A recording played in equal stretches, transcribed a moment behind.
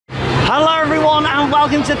Hello everyone and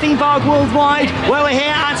welcome to Theme Park Worldwide, where we're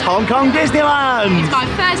here at Hong Kong Disneyland. It's my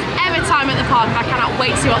first ever time at the park and I cannot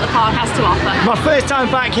wait to see what the park has to offer. My first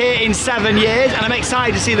time back here in 7 years and I'm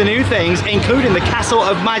excited to see the new things, including the Castle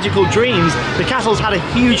of Magical Dreams. The castle's had a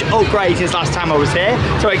huge upgrade since last time I was here,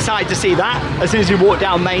 so excited to see that as soon as we walk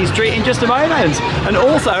down Main Street in just a moment. And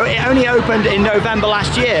also, it only opened in November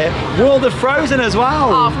last year, World of Frozen as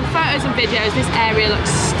well. Oh, from photos and videos, this area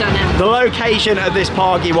looks stunning. The location of this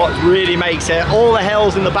park is what really makes it. All the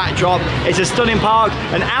hills in the backdrop. It's a stunning park,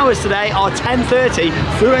 and hours today are 10:30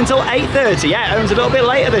 through until 8:30. Yeah, it opens a little bit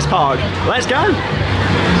later, this park. Let's go.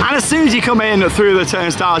 And as soon as you come in through the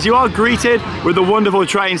turnstiles, you are greeted with the wonderful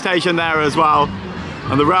train station there as well.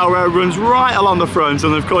 And the railroad runs right along the front,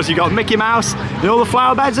 and of course you've got Mickey Mouse and all the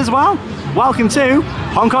flower beds as well. Welcome to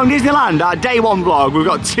Hong Kong Disneyland, our day one vlog. We've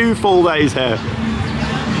got 2 full days here.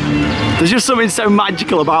 There's just something so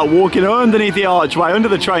magical about walking underneath the archway, under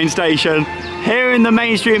the train station, hearing the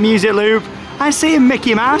Main Street music loop, and seeing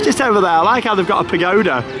Mickey Mouse just over there. I like how they've got a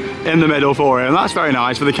pagoda in the middle for him. That's very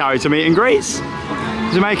nice for the character meet and greets.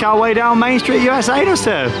 As we make our way down Main Street, USA just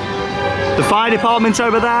here. The fire department's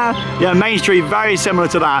over there. Yeah, Main Street very similar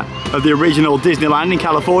to that of the original Disneyland in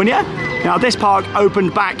California. Now this park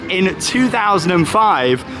opened back in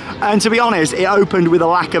 2005, and to be honest, it opened with a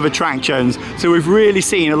lack of attractions. So we've really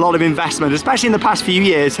seen a lot of investment, especially in the past few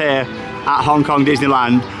years here at Hong Kong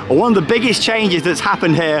Disneyland. One of the biggest changes that's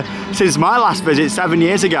happened here since my last visit 7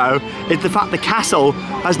 years ago is the fact the castle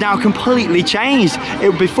has now completely changed.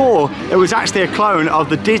 Before, it was actually a clone of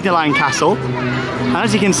the Disneyland castle. And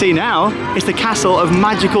as you can see now, it's the Castle of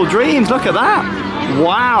Magical Dreams. Look at that.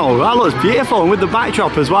 Wow, that looks beautiful, and with the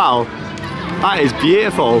backdrop as well. That is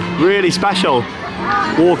beautiful, really special.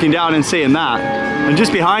 Walking down and seeing that. And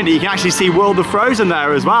just behind it, you can actually see World of Frozen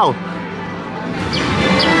there as well.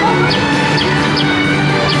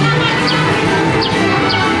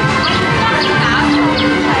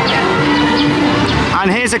 And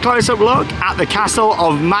here's a close-up look at the Castle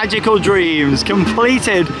of Magical Dreams,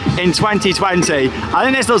 completed in 2020. I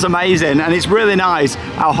think this looks amazing, and it's really nice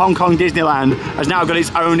how Hong Kong Disneyland has now got its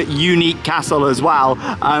own unique castle as well.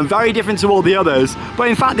 Very different to all the others, but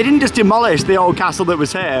in fact they didn't just demolish the old castle that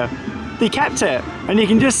was here, they kept it. And you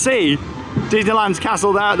can just see Disneyland's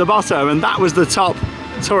castle there at the bottom, and that was the top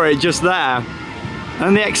turret just there.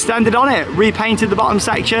 And they extended on it, repainted the bottom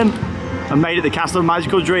section, and made it the Castle of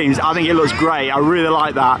Magical Dreams. I think it looks great. I really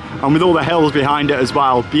like that. And with all the hills behind it as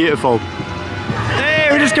well. Beautiful. Hey,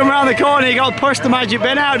 we just come around the corner. You got to push the magic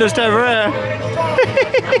bin out just over here.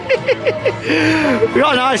 We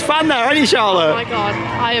got a nice fan there, haven't you, Charlotte? Oh my God,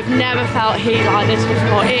 I have never felt heat like this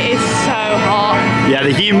before. It is so hot. Yeah,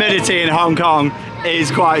 the humidity in Hong Kong is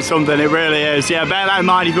quite something. It really is. Yeah, bear that in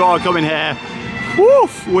mind if you are coming here.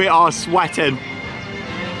 Woof, we are sweating.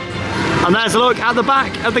 And there's a look at the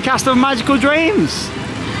back of the Castle of Magical Dreams.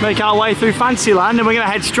 Make our way through Fantasyland, and we're going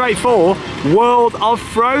to head straight for World of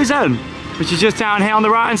Frozen, which is just down here on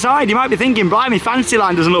the right hand side. You might be thinking, blimey,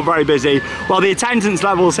 Fantasyland doesn't look very busy. Well, the attendance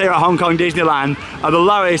levels here at Hong Kong Disneyland are the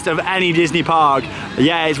lowest of any Disney park.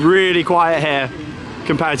 Yeah, it's really quiet here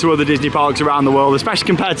compared to other Disney parks around the world, especially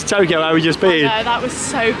compared to Tokyo where we just been. I know, that was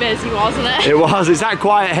so busy, wasn't it? It was. It's that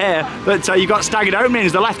quiet here, but you've got staggered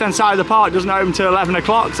openings. The left-hand side of the park doesn't open till 11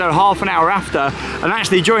 o'clock, so half an hour after. And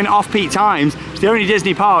actually, during off-peak times, it's the only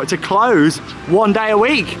Disney park to close 1 day a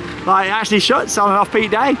week. Like, it actually shuts on an off-peak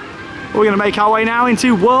day. We're going to make our way now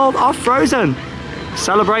into World of Frozen.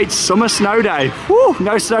 Celebrate Summer Snow Day. Whew,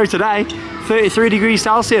 no snow today. 33 degrees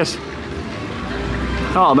Celsius.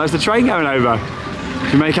 Oh, there's the train going over.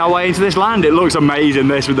 To make our way into this land. It looks amazing,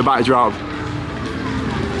 this, with the backdrop.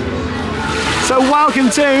 So welcome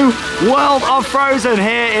to World of Frozen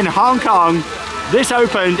here in Hong Kong. This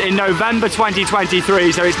opened in November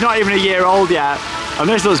 2023, so it's not even a year old yet. And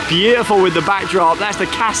this looks beautiful with the backdrop. That's the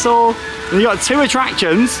castle. And you've got 2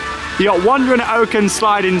 attractions. You've got Wonder and Oaken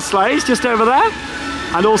sliding sleighs just over there,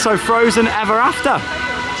 and also Frozen Ever After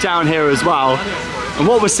down here as well. And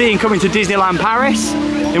what we're seeing coming to Disneyland Paris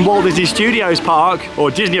in Walt Disney Studios Park, or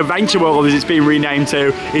Disney Adventure World as it's been renamed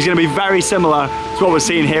to, is going to be very similar to what we're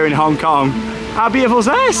seeing here in Hong Kong. How beautiful is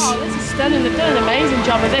this? Oh, this is stunning. They've done an amazing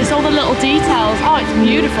job of this. All the little details. Oh, it's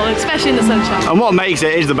beautiful, especially in the sunshine. And what makes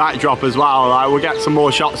it is the backdrop as well. Like, we'll get some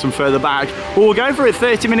more shots from further back. But we'll go for a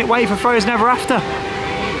 30-minute wait for Frozen Ever After.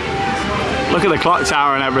 Look at the clock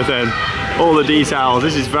tower and everything. All the details.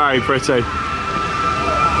 This is very pretty.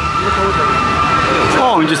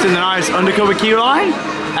 Oh, I'm just in the nice undercover queue line.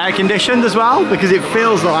 Air conditioned as well, because it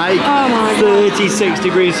feels like 36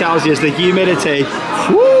 degrees Celsius, the humidity.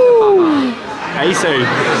 Woo! AC.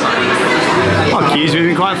 Oh, queue's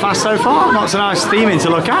moving quite fast so far. Lots of nice theming to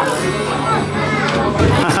look at.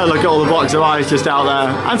 Look at all the blocks of ice just out there.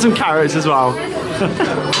 And some carrots as well.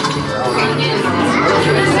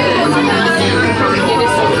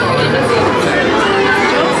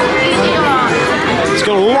 It's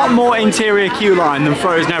got a lot more interior queue line than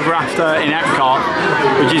Frozen Ever After in Epcot,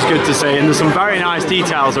 which is good to see, and there's some very nice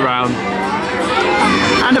details around.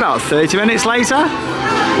 And about 30 minutes later,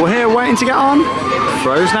 we're here waiting to get on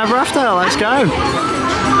Frozen Ever After. Let's go.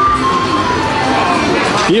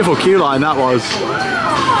 Beautiful queue line that was.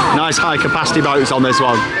 Nice high capacity boats on this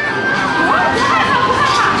one.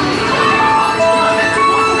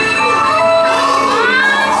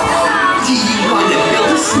 Do you want to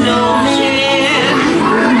build a snowman?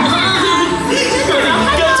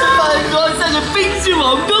 Got to find lots of the things you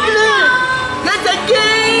want, Governor. That's a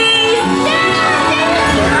game.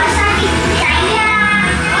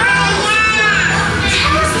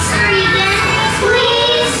 Tell us the story again,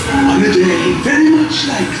 please. On a day very much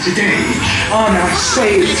like today, Anna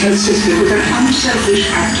saved her sister with an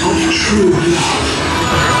unselfish act of true love.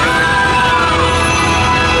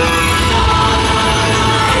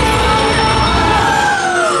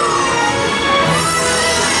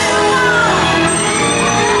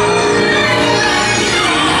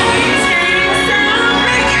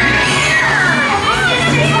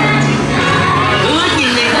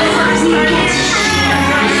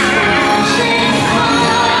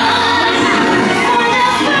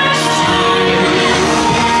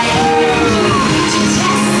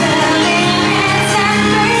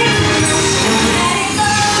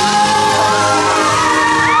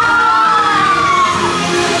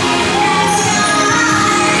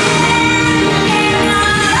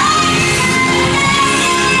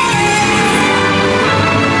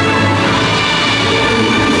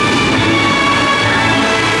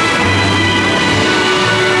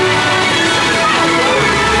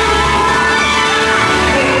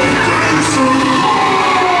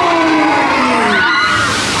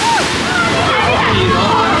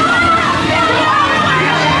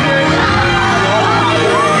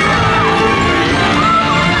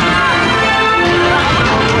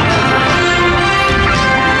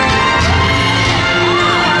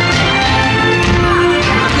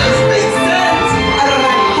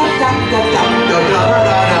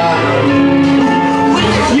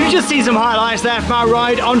 There from our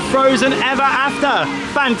ride on Frozen Ever After.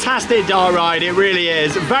 Fantastic dark ride, it really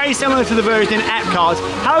is. Very similar to the version in Epcot.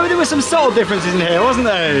 However, there were some subtle differences in here, wasn't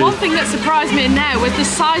there? One thing that surprised me in there was the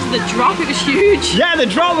size of the drop. It was huge. Yeah, the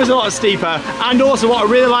drop was a lot steeper. And also what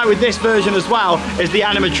I really like with this version as well is the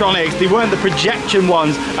animatronics. They weren't the projection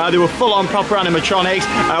ones. They were full-on proper animatronics,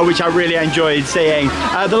 which I really enjoyed seeing.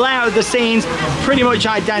 The layout of the scenes, pretty much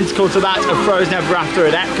identical to that of Frozen Ever After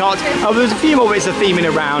at Epcot. There's a few more bits of theming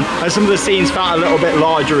around, and some of the scenes felt a little bit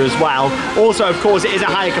larger as well. Also, of course, it is a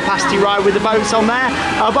higher capacity ride with the boats on there,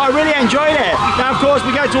 but I really enjoyed it. Now, of course,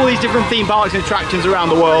 we go to all these different theme parks and attractions around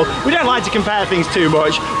the world. We don't like to compare things too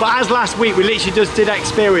much, but as last week, we literally just did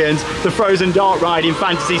experience the Frozen Dark ride in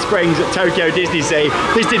Fantasy Springs at Tokyo Disney Sea.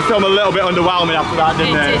 This did feel a little bit underwhelming after that,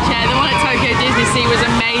 didn't it? It did, yeah. The one at Tokyo Disney Sea was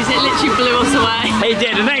amazing. It literally blew us away. It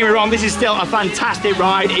did, and don't get me wrong, this is still a fantastic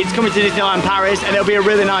ride. It's coming to Disneyland Paris, and it'll be a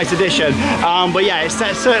really nice addition. But yeah, it's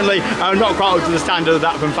certainly not quite up to the standard of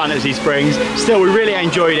that from Fantasy Springs. Still, we really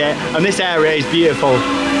enjoyed it, and this area is beautiful.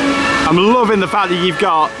 I'm loving the fact that you've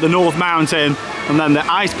got the North Mountain, and then the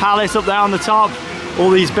Ice Palace up there on the top, all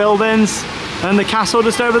these buildings, and the castle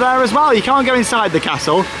just over there as well. You can't go inside the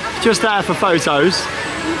castle, just there for photos.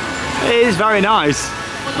 It is very nice.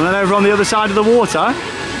 And then over on the other side of the water,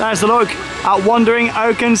 there's a look at Wandering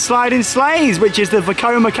Oaken Sliding Sleighs, which is the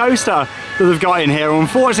Vekoma coaster that they've got in here.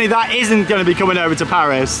 Unfortunately, that isn't going to be coming over to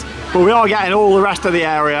Paris, but we are getting all the rest of the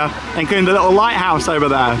area, including the little lighthouse over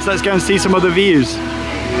there. So let's go and see some other views.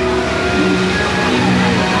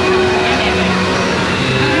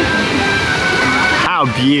 How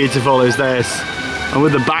beautiful is this? And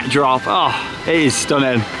with the backdrop, oh, it is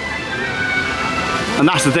stunning. And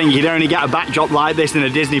that's the thing, you can only get a backdrop like this in a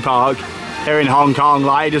Disney park here in Hong Kong.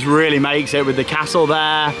 Like, it just really makes it with the castle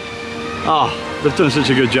there. Oh, they've done such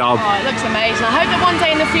a good job. Oh, it looks amazing. I hope that one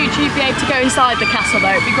day in the future you'd be able to go inside the castle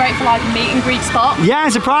though. It'd be great for like a meet and greet spot. Yeah,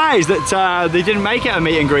 surprised that they didn't make it a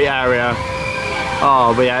meet and greet area.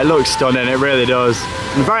 Oh, but yeah, it looks stunning, it really does.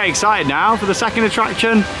 I'm very excited now for the second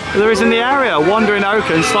attraction there is in the area, Wandering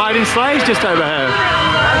Oaken Sliding Sleighs just over here.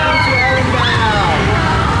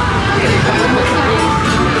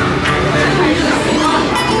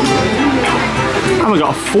 And we've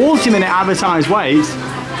got a 40-minute advertised wait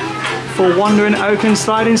for Wandering Oaken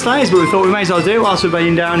Sliding Sleighs, but we thought we may as well do it whilst we're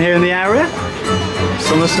being down here in the area.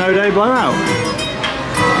 Summer snow day blowout.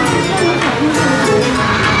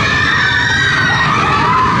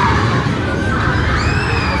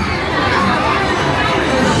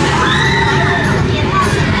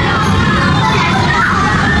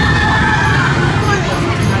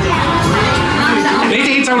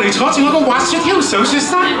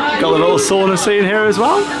 Got a little sauna scene here as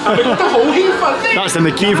well. That's in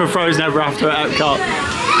the queue for Frozen Ever After at Epcot.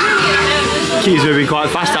 Queue's moving quite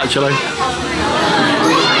fast actually.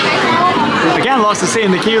 Again, lots to see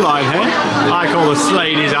in the queue line here. I like all the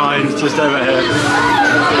sleigh designs just over here.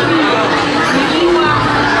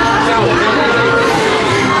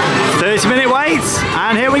 30-minute wait,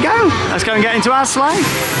 and here we go. Let's go and get into our sleigh.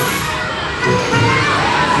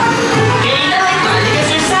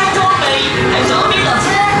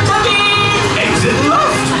 Exit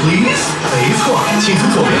left, please.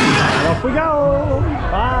 And off we go.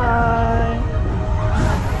 Bye.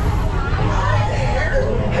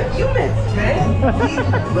 Have you met Ted? He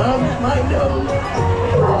loves my nose.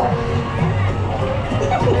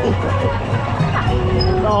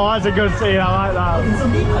 Oh, that's a good scene. I like that.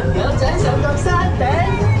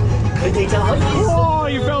 Oh,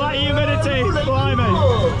 you feel that humidity. Blimey.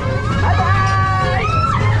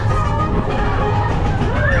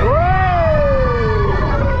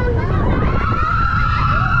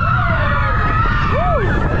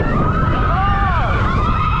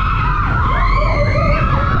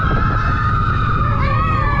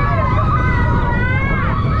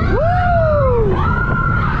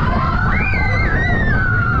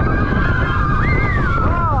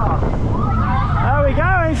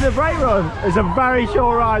 The brake run. It's a very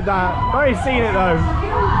short ride that. Very scenic though.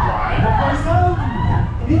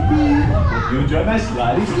 You enjoyed my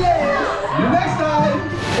slides? Yeah. See you next time.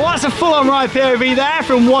 Well, that's a full-on ride POV there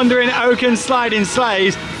from Wandering Oak and Sliding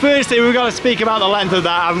Sleighs. Firstly, we've got to speak about the length of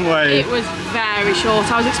that, haven't we? It was very short.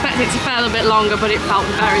 I was expecting it to feel a bit longer, but it felt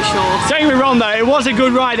very short. Don't get me wrong though, it was a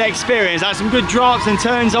good ride experience. Had some good drops and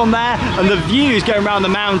turns on there, and the views going around the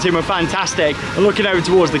mountain were fantastic. And looking over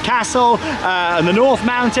towards the castle and the North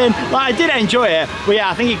Mountain, I did enjoy it. But yeah,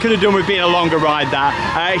 I think it could have done with being a longer ride there.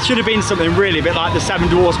 It should have been something really a bit like the Seven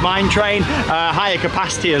Dwarfs Mine Train, higher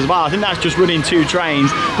capacity as well. I think that's just running 2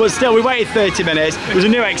 trains. But still, we waited 30 minutes. It was a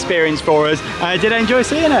new experience for us. I did enjoy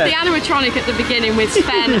seeing it. The animatronic at the beginning with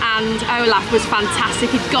Sven and Olaf was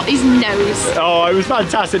fantastic. He'd got his nose. Oh, it was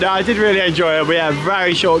fantastic. I did really enjoy it. We had a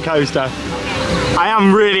very short coaster. I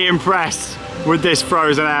am really impressed with this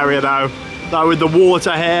Frozen area though. Like with the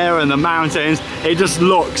water here and the mountains, it just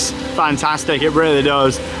looks fantastic, it really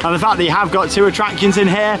does. And the fact that you have got 2 attractions in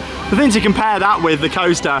here, the thing to compare that with the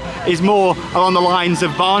coaster is more along the lines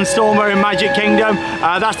of Barnstormer in Magic Kingdom.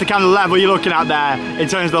 That's the kind of level you're looking at there in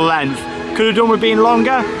terms of the length. Could have done with being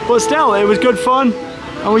longer, but still, it was good fun.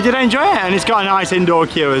 And we did enjoy it, and it's got a nice indoor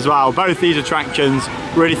queue as well. Both these attractions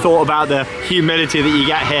really thought about the humidity that you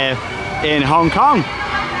get here in Hong Kong.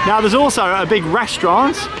 Now there's also a big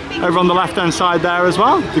restaurant over on the left hand side there as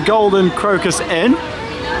well, the Golden Crocus Inn.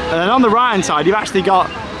 And then on the right hand side you've actually got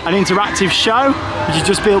an interactive show which is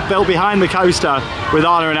just built behind the coaster with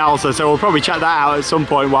Anna and Elsa, so we'll probably check that out at some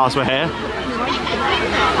point whilst we're here.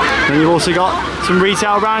 And you've also got some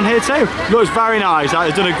retail around here too. Looks very nice.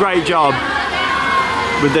 They've done a great job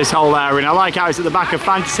with this whole area. And I like how it's at the back of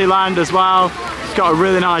Fantasyland as well. It's got a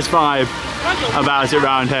really nice vibe about it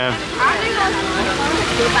around here.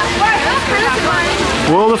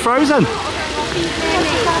 World of Frozen.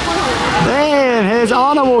 Then here's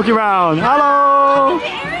Anna walking around. Hello.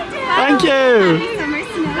 Thank you.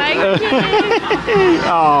 Thank you.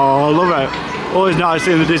 Oh, I love it. Always nice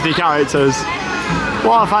seeing the Disney characters.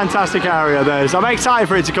 What a fantastic area there is. I'm excited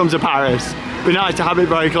for it to come to Paris. It'd be nice to have it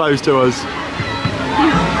very close to us.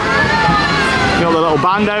 Got the little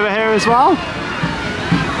band over here as well.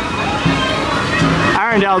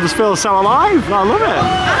 Arendelle just feels so alive. I love it.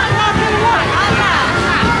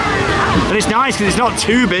 And it's nice because it's not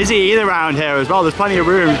too busy either around here as well. There's plenty of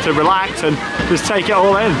room to relax and just take it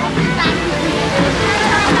all in.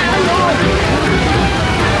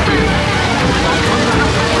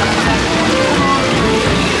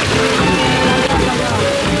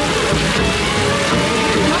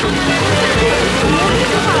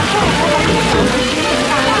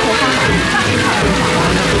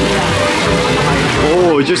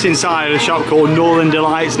 Oh, we're just inside a shop called Northern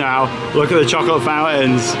Delights now. Look at the chocolate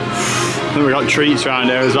fountains. I think we've got treats around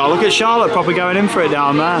here as well. Look at Charlotte probably going in for it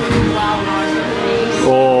down there.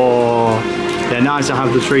 Oh, yeah, nice to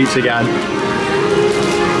have the treats again.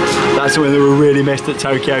 That's something that we really missed at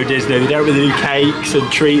Tokyo Disney. They don't really do cakes and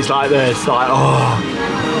treats like this. Like, oh,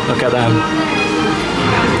 look at them.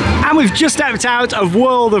 And we've just stepped out of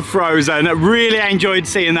World of Frozen. Really enjoyed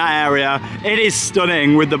seeing that area. It is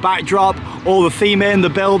stunning with the backdrop, all the theming, the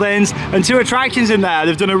buildings, and 2 attractions in there.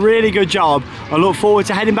 They've done a really good job. I look forward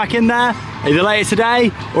to heading back in there either later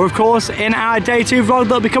today or of course in our day 2 vlog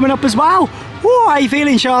that'll be coming up as well. Ooh, how are you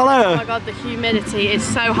feeling, Charlotte? Oh my god, the humidity is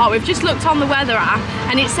so hot. We've just looked on the weather app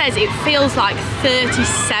and it says it feels like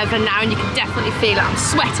 37 now, and you can definitely feel it. I'm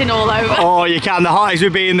sweating all over. Oh, you can. The hottest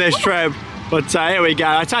we've been this trip. But here we go.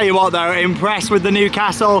 I tell you what though, impressed with the new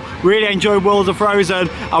castle. Really enjoyed World of Frozen.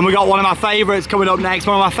 And we got one of my favourites coming up next.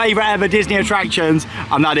 One of my favourite ever Disney attractions.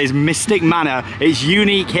 And that is Mystic Manor. It's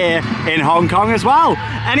unique here in Hong Kong as well.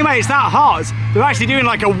 Anyway, it's that hot. They're actually doing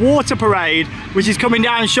like a water parade, which is coming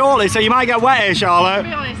down shortly. So you might get wet here, Charlotte. To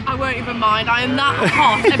be honest, I won't even mind. I am that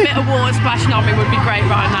hot. A bit of water splashing on me would be great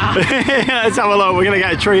right now. Let's have a look. We're going to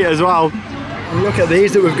get a treat as well. And look at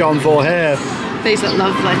these that we've gone for here. These look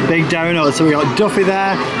lovely. Big donuts. So we got Duffy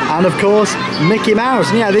there, and of course Mickey Mouse.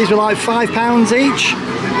 And yeah, these were like £5 each.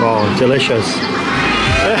 Oh, delicious.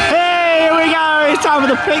 Hey, here we go. It's time for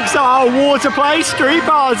the Pixar Water Play Street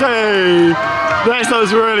Party. This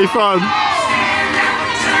looks really fun.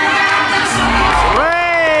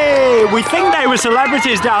 Hey, we think they were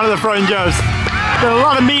celebrities down at the front just. There's a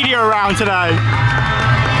lot of media around today.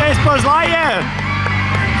 It's Buzz Lightyear.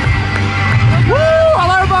 Woo!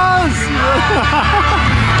 Hello, Buzz!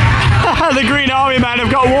 The Green Army men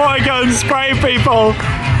have got water guns spraying people.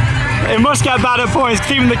 It must get bad at points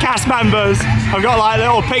because even the cast members have got like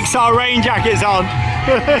little Pixar rain jackets on.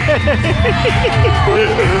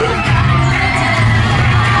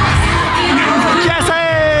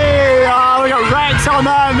 Jesse! Oh, we got Rex on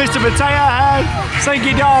there, Mr. Potato Head,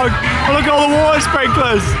 Slinky Dog. Oh, look at all the water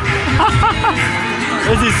sprinklers.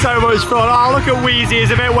 This is so much fun. Oh, look at Wheezy,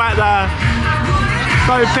 he's a bit wet there.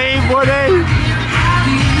 So Pete, Woody.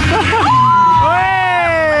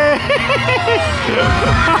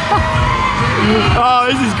 Oh,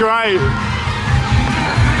 this is great.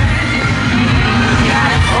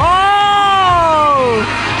 Oh!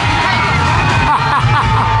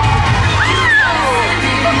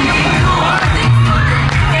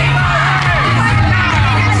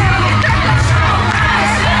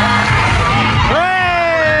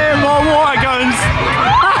 Hey, more water guns.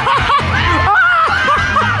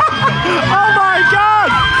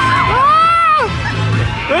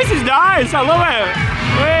 This is nice, I love it.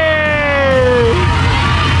 Hey.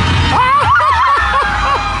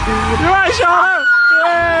 You right, Charlotte?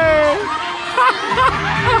 Hey.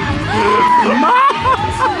 Oh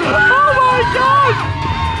my god!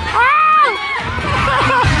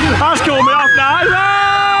 That's called me off now.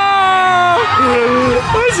 Oh.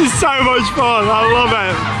 This is so much fun, I love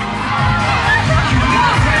it.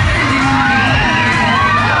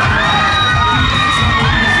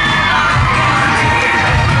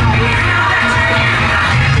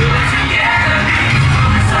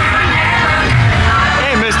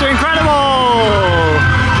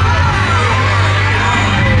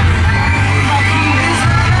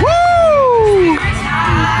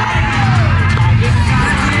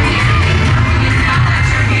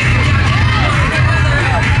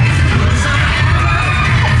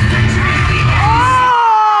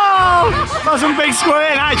 Some big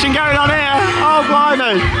squirting action going on here. Oh,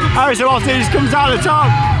 blimey. Every so often he just comes out the top.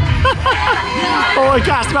 All the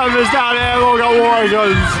cast members down here have all got water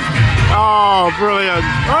guns. Oh, brilliant.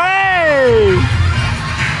 Hey!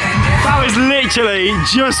 That was literally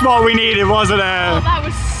just what we needed, wasn't it? Oh, that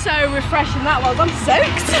was so refreshing, that was. I'm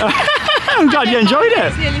soaked. I'm glad you enjoyed it.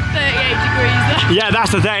 It's nearly 38 degrees there. Yeah,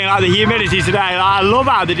 that's the thing, like the humidity today, like, I love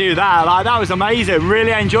how they do that. Like, that was amazing,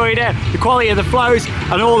 really enjoyed it. The quality of the floats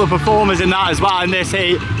and all the performers in that as well in this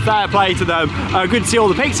heat, fair play to them. Good to see all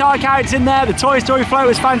the Pixar characters in there, the Toy Story float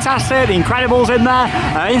was fantastic, the Incredibles in there,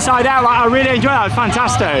 Inside Out, like, I really enjoyed it, it was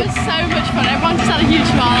fantastic. It was so much fun, everyone just had a huge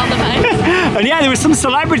smile on their face. And yeah, there were some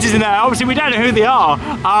celebrities in there, obviously we don't know who they are,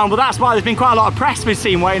 but that's why there's been quite a lot of press we've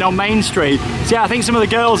seen waiting on Main Street. So yeah, I think some of the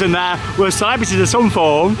girls in there were celebrities of some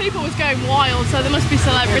form. People was going wild, so there must be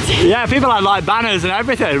celebrities. Yeah, people had like banners and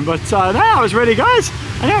everything, but no, that was really good.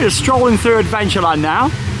 And yeah, just strolling through Adventureland now.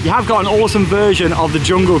 You have got an awesome version of the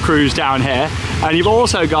Jungle Cruise down here, and you've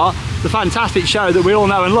also got the fantastic show that we all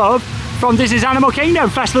know and love from Disney's Animal Kingdom,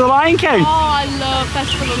 Festival of the Lion King. Oh, I love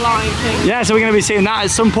Festival of the Lion King. Yeah, so we're going to be seeing that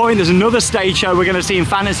at some point. There's another stage show we're going to see in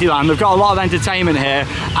Fantasyland. They've got a lot of entertainment here,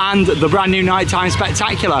 and the brand new nighttime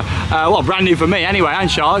spectacular. Well, brand new for me anyway,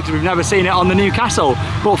 and Charlotte, because we've never seen it on the new castle.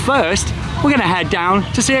 But first, we're going to head down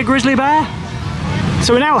to see a grizzly bear.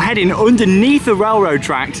 So we're now heading underneath the railroad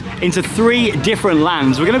tracks into 3 different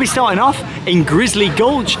lands. We're going to be starting off in Grizzly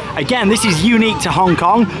Gulch. Again, this is unique to Hong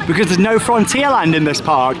Kong because there's no frontier land in this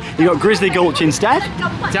park. You've got Grizzly Gulch instead.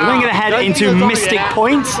 We're then going to head into Mystic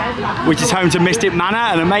Point, which is home to Mystic Manor,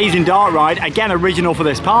 an amazing dark ride, again original for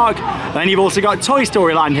this park. Then you've also got Toy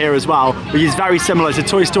Story Land here as well, which is very similar to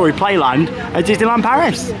Toy Story Playland at Disneyland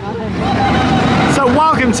Paris. So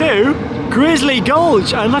welcome to Grizzly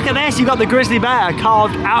Gulch, and look at this, you've got the grizzly bear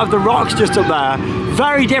carved out of the rocks just up there.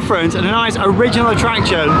 Very different and a nice original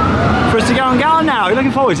attraction for us to go and go on now. Are you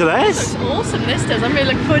looking forward to this? Looks awesome, this does. I'm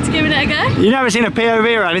really looking forward to giving it a go. You've never seen a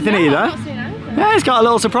POV or anything either? I've not seen anything. Yeah, it's got a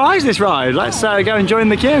little surprise, this ride. Let's go and join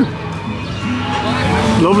the queue.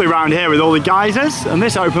 Lovely round here with all the geysers, and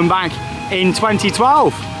this opened back in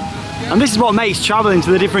 2012. And this is what makes travelling to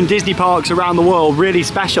the different Disney parks around the world really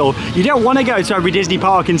special. You don't want to go to every Disney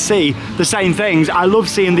park and see the same things. I love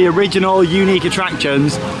seeing the original, unique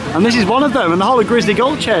attractions, and this is one of them, and the whole of Grizzly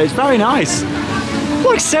Gulch here is very nice.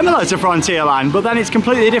 Looks similar to Frontierland, but then it's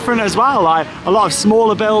completely different as well. Like a lot of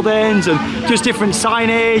smaller buildings and just different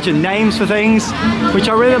signage and names for things, which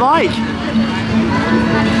I really like.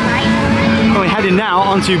 We're heading now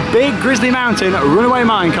onto Big Grizzly Mountain runaway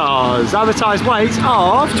mine cars. Advertised wait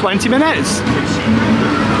of 20 minutes.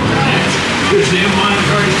 Grizzly mine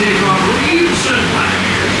car to take off leaves and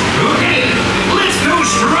okay, let's go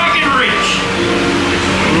striking rich.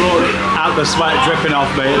 Look at the sweat dripping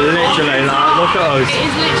off me, literally, like, look at us. It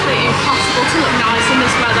is literally impossible to look nice in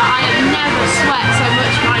this weather. I have never sweat so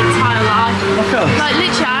much in my entire life. Look at us. Like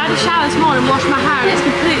literally, I had a shower this morning, washed my hair, and it's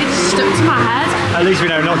completely just stuck to my head. At least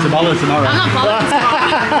we know not to bother tomorrow. I'm not bothered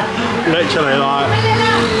tomorrow. Literally, like.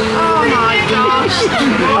 Oh my gosh.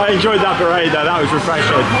 I enjoyed that parade though, that was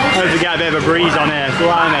refreshing. Don't forget a bit of a breeze on here,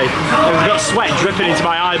 blimey. I've got sweat dripping into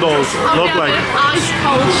my eyeballs. Lovely. Ice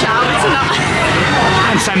cold shower tonight.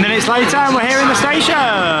 And 10 minutes later, and we're here in the station.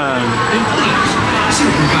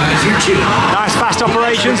 Nice fast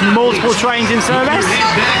operations, multiple trains in service.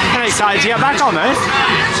 I'm excited to get back on this.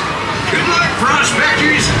 Good luck,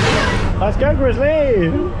 prospectors. Let's go, Grizzly!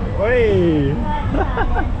 Whee!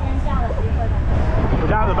 We're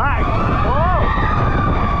down the back. Whoa!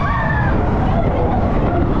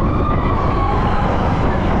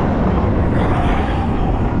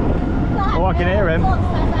 Oh, I can hear him.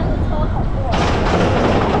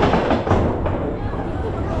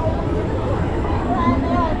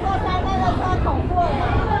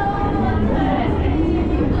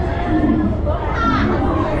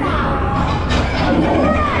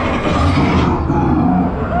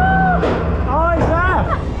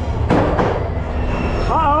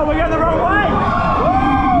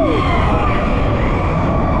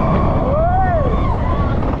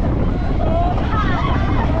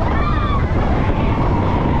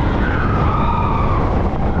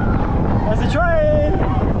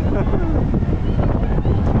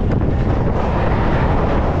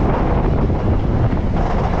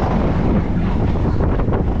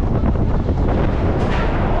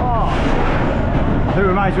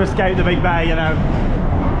 To escape the big bear, you know.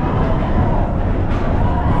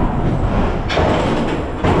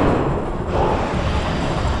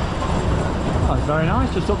 Oh, it's very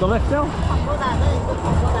nice, just up the lift hill.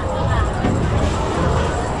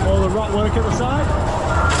 All the rock work at the side.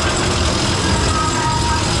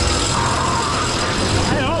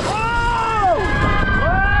 Hey, oh, whoa!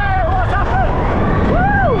 Whoa! What's happened?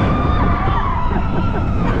 Woo!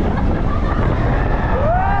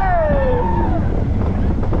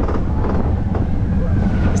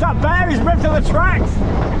 That bear is ripped to the tracks!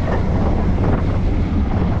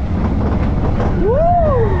 Woo!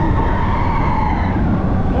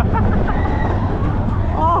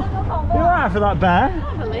 Oh, you're alright for that bear? I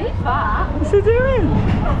can't believe that. What's he doing?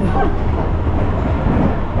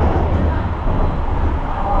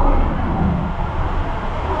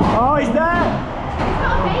 Oh, he's there!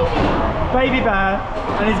 Baby bear,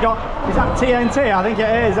 and is that TNT? I think it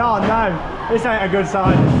is. Oh no, this ain't a good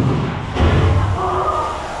sign.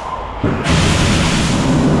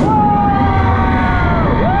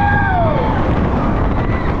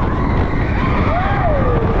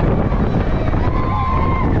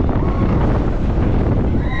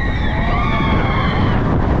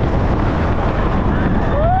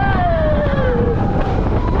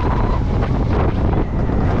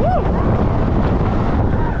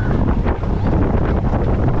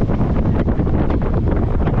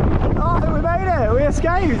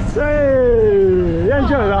 escaped. Hey, you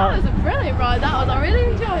enjoyed that? That was a brilliant ride, that was. I really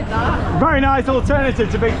enjoyed that. Very nice alternative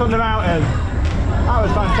to Big Thunder Mountain. That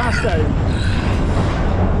was fantastic.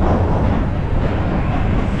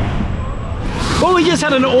 Well, we just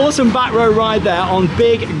had an awesome back row ride there on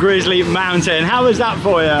Big Grizzly Mountain. How was that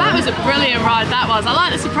for you? That was a brilliant ride, that was. I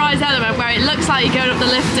like the surprise element where it looks like you're going up the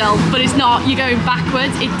lift hill, but it's not, you're going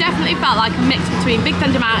backwards. It definitely felt like a mix between Big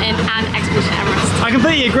Thunder Mountain and Expedition Everest. I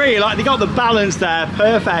completely agree, like they got the balance there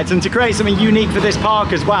perfect, and to create something unique for this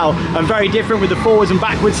park as well, and very different with the forwards and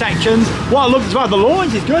backwards sections. What I loved as well, the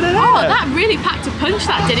launch is good, isn't it? Oh, that really packed a punch,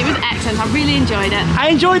 that did. It was excellent. I really enjoyed it. I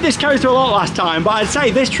enjoyed this coaster a lot last time, but I'd say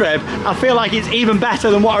this trip, I feel like it's even better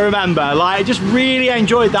than what I remember. Like, I just really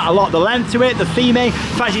enjoyed that a lot. The length to it, the theming,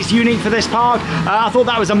 the fact it's unique for this park, I thought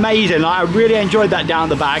that was amazing. Like, I really enjoyed that down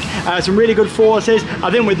the back. Some really good forces. I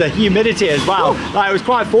think with the humidity as well, like, it was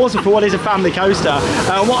quite forceful for what is a family coaster.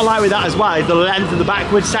 What I like with that as well is the length of the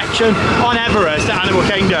backwards section. On Everest at Animal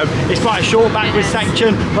Kingdom, it's quite a short backwards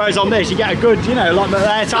section, whereas on this you get a good, you know, like the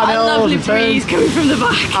airtime hills. A lovely breeze coming from the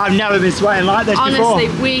back. I've never been sweating like this before. Honestly,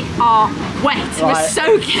 we are wet. We're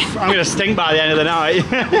soaking. I'm going to stink by the end of the night.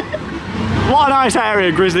 What a nice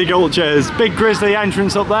area Grizzly Gulch is. Big Grizzly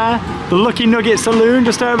entrance up there. The Lucky Nugget Saloon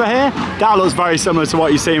just over here. That looks very similar to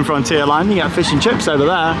what you see in Frontierland. You get fish and chips over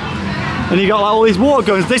there. And you got like all these water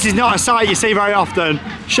guns. This is not a sight you see very often.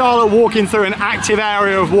 Charlotte walking through an active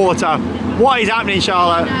area of water. What is happening,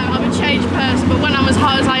 Charlotte? I'm a changed person, but when I'm as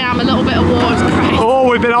hot as I am, a little bit of water is great. Oh,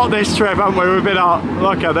 we've been on this trip, haven't we? We've been on.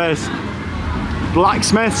 Look at this.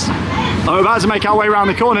 Blacksmiths. And we're about to make our way around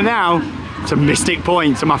the corner now to Mystic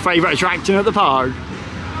Point, to my favourite attraction at the park.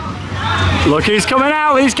 Look who's coming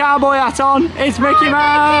out with his cowboy hat on. It's Mickey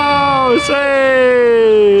Mouse.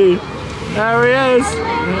 Hey! There he is.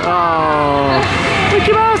 Oh,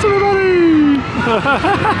 Mickey Mouse, everybody.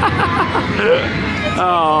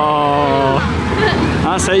 Oh,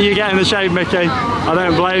 that's it. You get in the shade, Mickey. I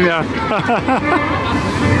don't blame you.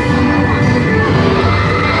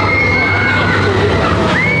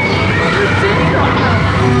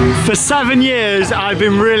 For 7 years, I've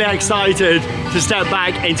been really excited to step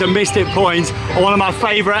back into Mystic Point on one of my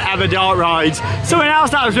favourite ever dark rides. Something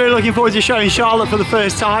else that I was really looking forward to showing Charlotte for the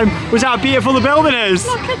first time was how beautiful the building is.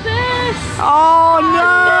 Look at this! Oh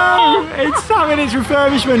no! It's having its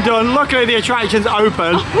refurbishment done. Luckily the attraction's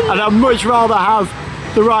open, and I'd much rather have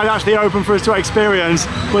the ride actually open for us to experience,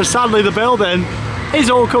 but sadly the building is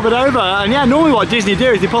all covered over. And yeah, normally what Disney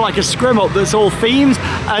do is they put like a scrim up that's all themed,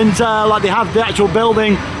 and like they have the actual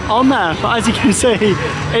building on there, but as you can see,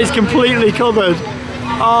 it's completely covered.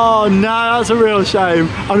 Oh no, that's a real shame.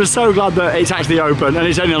 I'm just so glad that it's actually open and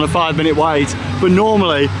it's only on a 5-minute wait. But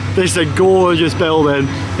normally, this is a gorgeous building.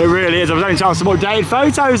 It really is. I was only taking some updated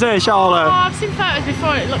photos here, Charlotte. Oh, I've seen photos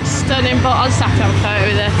before. It looks stunning, but I'll just have to have a photo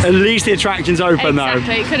with this. At least the attraction's open though.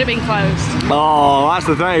 Exactly, it could have been closed. Oh, that's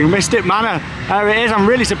the thing. Mystic Manor. There it is. I'm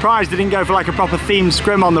really surprised they didn't go for like a proper themed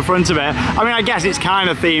scrim on the front of it. I mean, I guess it's kind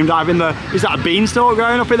of themed. Is that a beanstalk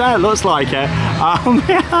growing up in there? It looks like it.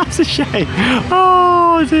 Yeah, that's a shame.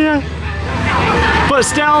 Oh dear. But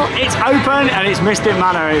still, it's open and it's Mystic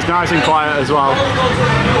Manor. It's nice and quiet as well,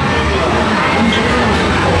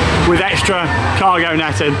 with extra cargo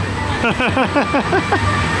netting.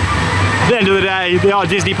 At the end of the day, they are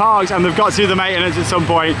Disney parks and they've got to do the maintenance at some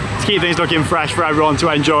point to keep things looking fresh for everyone to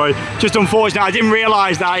enjoy. Just unfortunate, I didn't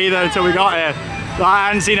realise that either until we got here. Like, I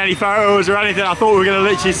hadn't seen any photos or anything. I thought we were going to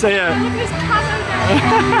literally see it.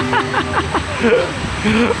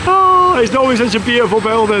 Oh, it's always such a beautiful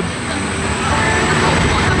building.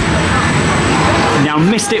 Now,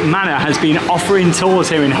 Mystic Manor has been offering tours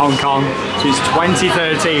here in Hong Kong since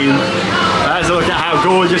 2013. Let's look at how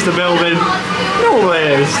gorgeous the building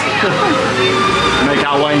normally is. Make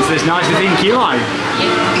our way into this nicely themed queue line.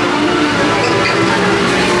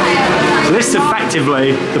 So this is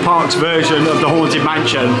effectively the park's version of the Haunted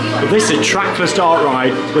Mansion, but this is a trackless dark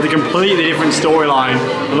ride with a completely different storyline.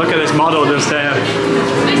 Look at this model just here.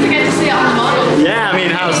 Nice to get to see it on the model. Yeah, I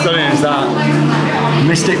mean, how stunning is that?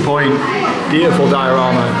 Mystic Point, beautiful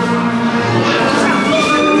diorama.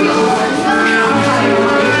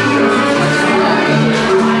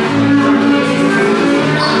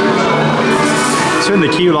 So in the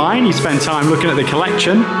queue line, you spend time looking at the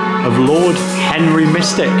collection of Lord Henry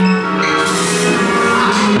Mystic,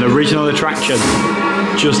 an original attraction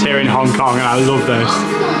just here in Hong Kong, and I love this.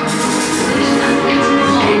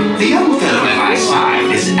 The young fellow at my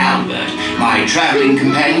side is Albert, my traveling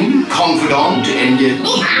companion, confidant, and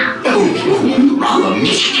rather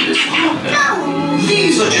mischievous partner.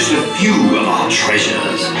 These are just a few of our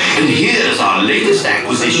treasures. And here's our latest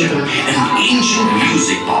acquisition, an ancient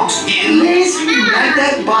music box. Yes, you like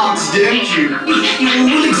that box, don't you?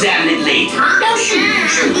 We'll examine it later. Now, shoot.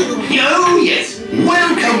 Oh, yes.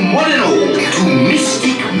 Welcome, one and all, to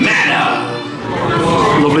Mystic Manor.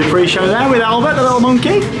 Lovely pre-show there with Albert, the little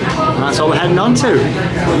monkey. And that's all we're heading on to.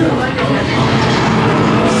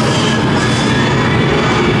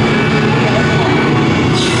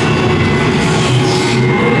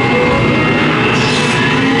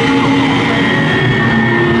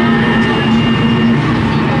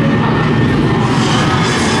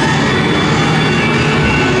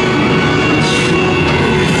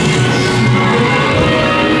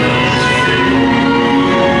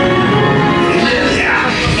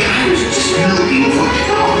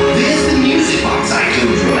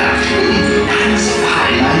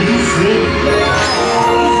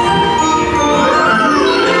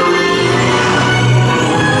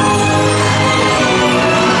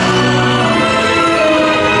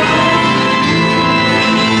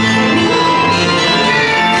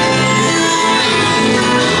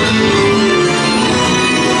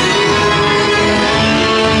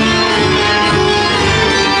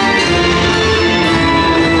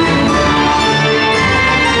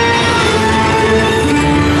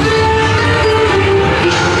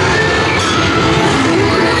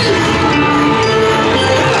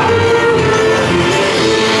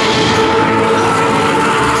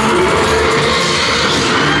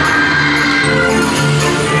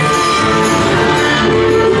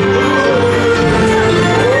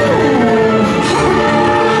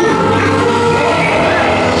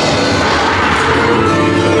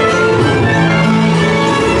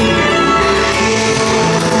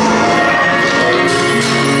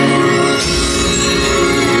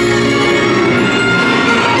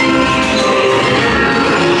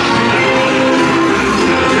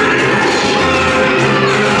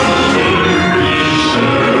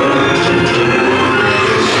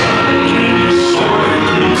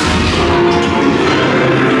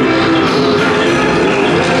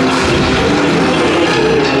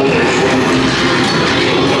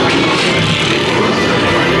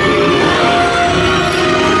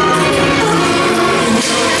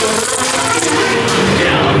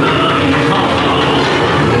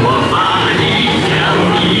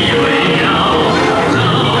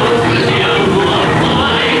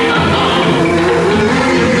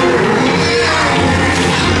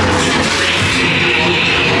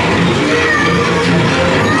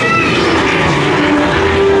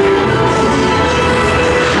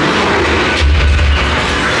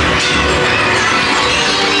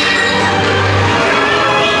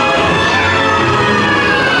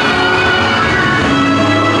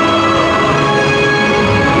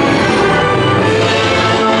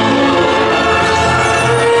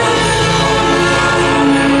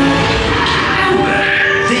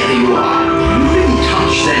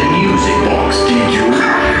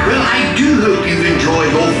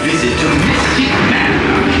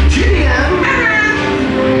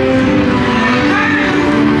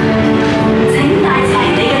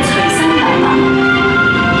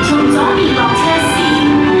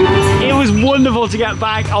 To get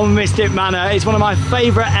back on Mystic Manor. It's one of my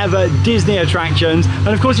favourite ever Disney attractions, and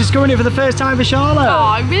of course you're going it for the first time for Charlotte.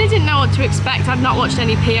 Oh, I really didn't know what to expect. I'd not watched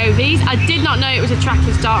any POVs. I did not know it was a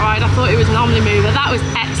trackless dark ride. I thought it was an omni-mover. That was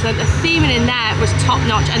excellent. The theming in there was top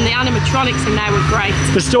notch, and the animatronics in there were great.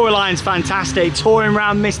 The storyline's fantastic. Touring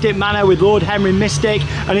around Mystic Manor with Lord Henry Mystic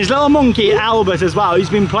and his little monkey Albert as well. He's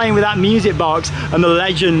been playing with that music box, and the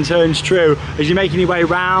legend turns true as you're making your way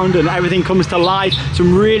round and everything comes to life.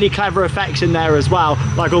 Some really clever effects in there as well,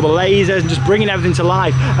 like all the lasers and just bringing everything to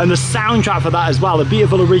life, and the soundtrack for that as well, the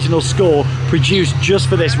beautiful original score produced just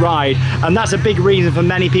for this ride. And that's a big reason for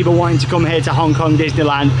many people wanting to come here to Hong Kong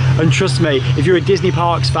Disneyland, and trust me, if you're a Disney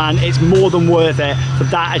Parks fan, it's more than worth it for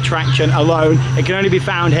that attraction alone. It can only be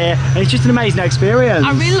found here, and it's just an amazing experience.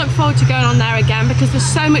 I really look forward to going on there again because there's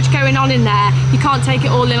so much going on in there. You can't take it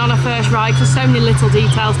all in on a first ride because there's so many little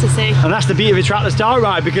details to see. And that's the beauty of a trackless dark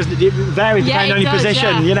ride, because it varies depending on your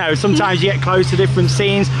position. You know, sometimes you get close to different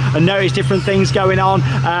scenes and notice different things going on.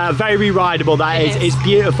 Very re-rideable that is. It's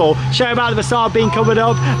beautiful. Show about the facade being covered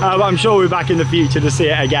up, but I'm sure we'll be back in the future to see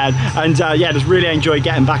it again. And yeah, just really enjoyed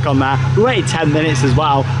getting back on there. We waited 10 minutes as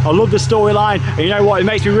well. I love the storyline, and you know what, it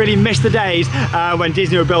makes me really miss the days when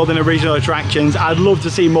Disney were building original attractions. I'd love to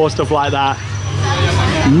see more stuff like that.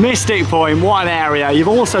 Mystic Point, what an area. You've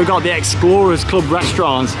also got the Explorers Club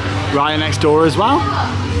restaurants right next door as well.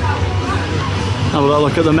 Have a little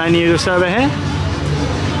look at the menu just over here.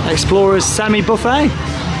 Explorers semi-buffet.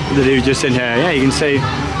 The dude just in here. Yeah, you can see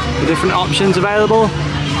the different options available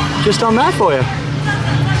just on there for you.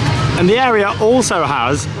 And the area also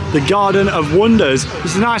has the Garden of Wonders.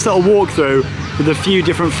 It's a nice little walkthrough with a few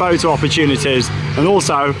different photo opportunities, and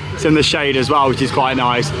also it's in the shade as well, which is quite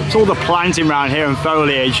nice. It's all the planting around here and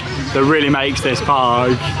foliage that really makes this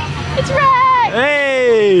park. It's Rex!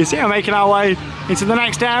 Hey, see, we're making our way into the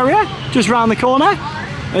next area, just round the corner.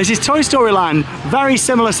 This is Toy Story Land, very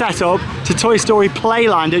similar setup to Toy Story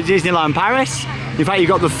Playland at Disneyland Paris. In fact, you've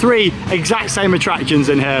got the 3 exact same attractions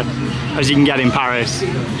in here as you can get in Paris.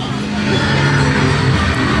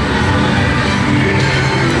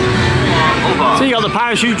 So you got the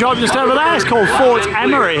parachute drop just over there, it's called Fort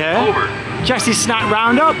Emery here. Jesse's Snack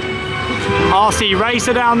Roundup, RC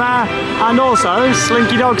Racer down there, and also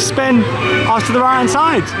Slinky Dog Spin off to the right hand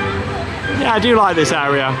side. Yeah, I do like this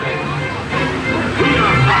area.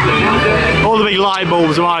 All the big light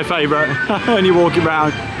bulbs are my favourite when you're walking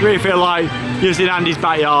around. You really feel like you're just in Andy's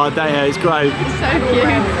backyard, don't you? It's great. It's so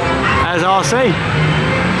cute. There's RC.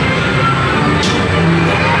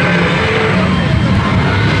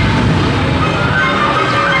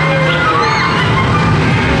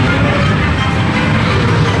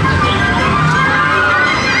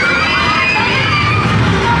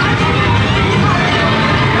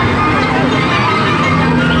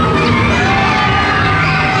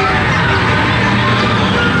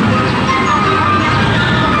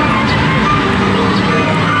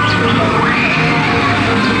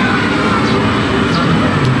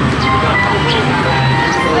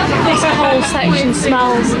 Section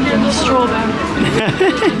smells strawberry.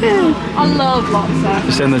 I love Lotso.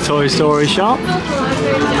 Just in the Toy Story shop.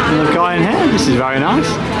 And the guy in here, this is very nice.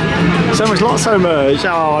 So much Lotso merch.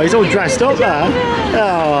 Oh, he's all dressed up there.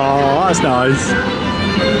 Oh, that's nice.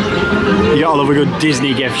 You gotta love a good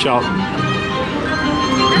Disney gift shop.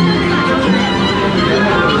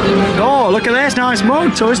 Oh, look at this nice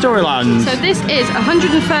mug, Toy Story Land. So this is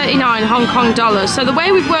 139 Hong Kong dollars. So the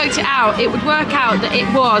way we've worked it out, it would work out that it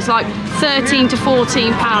was like 13 to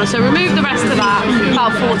 14 pounds. So remove the rest of that,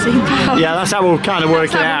 about 14 pounds. Yeah, that's how we'll kind of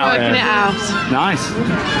work it out. Working it out. Nice.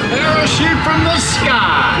 Parachute from the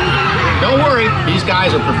sky. Don't worry, these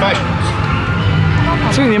guys are professionals.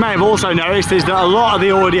 Something you may have also noticed is that a lot of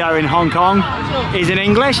the audio in Hong Kong is in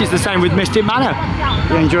English. It's the same with Mystic Manor.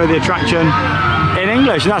 You enjoy the attraction in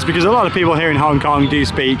English, and that's because a lot of people here in Hong Kong do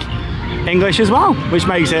speak English as well, which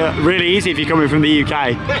makes it really easy if you're coming from the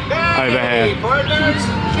UK over here. Partners,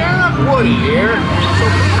 Sheriff Woody here.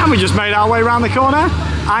 And we just made our way around the corner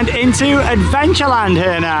and into Adventureland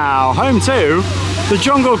here now, home to the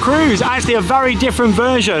Jungle Cruise, actually a very different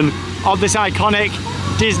version of this iconic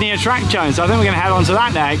Disney attraction. So I think we're going to head on to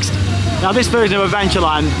that next. Now this version of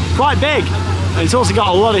Adventureland, quite big. And it's also got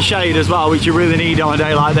a lot of shade as well, which you really need on a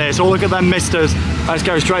day like this. Oh, look at them misters. Let's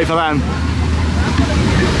go straight for them.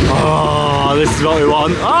 Oh, this is what we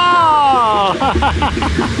want. Oh!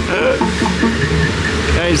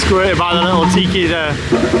 Getting squirted by the little tiki there.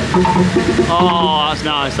 Oh, that's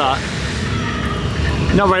nice, that.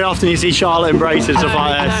 Not very often you see Charlotte embrace and stuff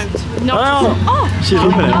like this. Oh, she's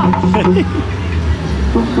loving it.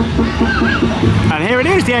 And here it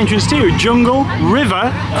is, the entrance to Jungle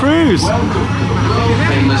River Cruise.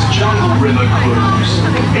 Famous Jungle River Cruise.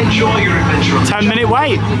 Enjoy your adventure on 10-minute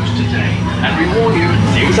wait. today. And we warn you,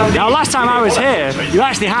 now last time I was here, you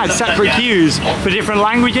actually had separate queues for different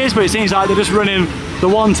languages, but it seems like they're just running the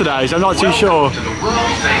one today, so I'm not too sure.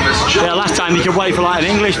 Yeah, last time you could wait for like an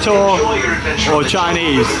English tour or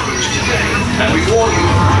Chinese. And we warn you.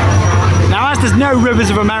 Now, as there's no Rivers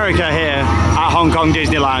of America here at Hong Kong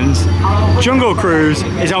Disneyland, Jungle Cruise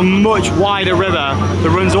is a much wider river that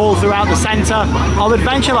runs all throughout the centre of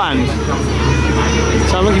Adventureland.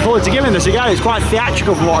 So I'm looking forward to giving this a go. It's quite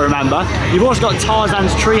theatrical from what I remember. You've also got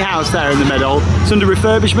Tarzan's treehouse there in the middle. It's under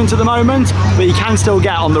refurbishment at the moment, but you can still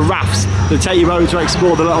get on the rafts that take you over to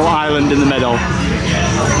explore the little island in the middle.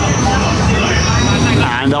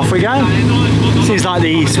 And off we go. Seems like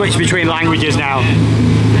the switch between languages now.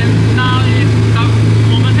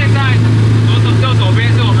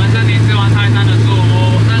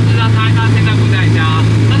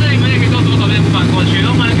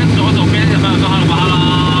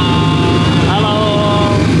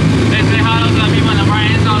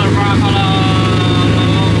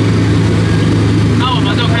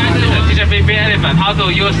 How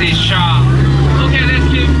to use this shot. Okay, let's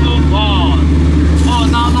keep move on. Oh,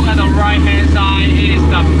 now look at the right hand side. It is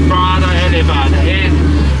the brother elephant.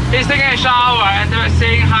 He's taking a shower and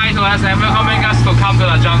saying hi to us and welcoming us to come to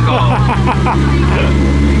the jungle.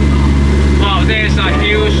 Wow, there's a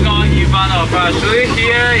huge lawn in front of us. So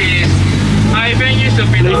here is, I think it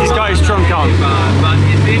should be the He's got his trunk on. But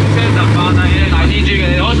it seems that the brother is like DJ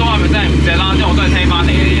嘅。我所謂咪真係唔正啦，即係我都係聽翻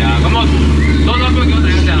嚟嘅嘢啊。咁我攞咗標幾多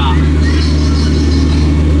隻啦？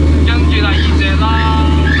第二隻啦，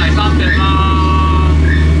第三隻啦，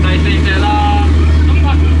第四隻啦，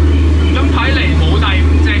咁睇嚟冇第五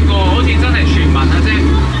隻喎，好似真係傳聞啊啫。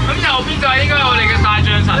咁右邊就係應該我哋嘅大象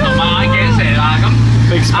神同埋眼鏡蛇啦。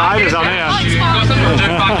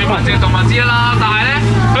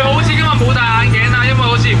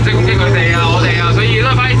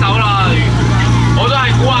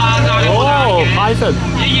Ethan.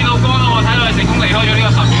 已經見到光啦，我睇到你成功離開咗呢個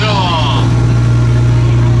10月咯喎。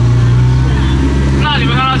那你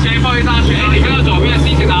們看到前方一大群，你看到左邊的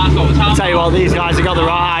西拿手抄。 Tell you what, these guys have got the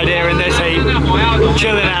right idea in this heat.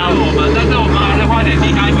 Chilling out. 但是我們還是快點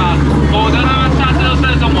離開吧，否則他們下次都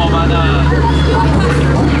射中我們的。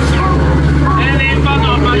Any fun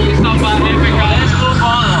or fun is not fun if it gets too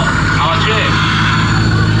fun. Our trip.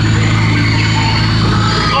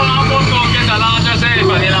 我老婆說跟着拉着這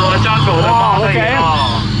份，然後我將狗的放在以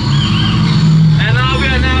後。And now we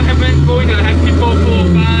are now going to have people pool,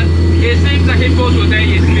 but it seems like people today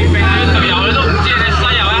is sleeping. 隊友你都唔知你西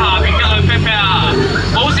遊喺下邊跟佢劈劈啊！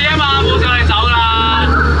冇事啊嘛，冇事你走啦。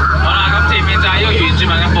好啦，咁前面就係呢個原住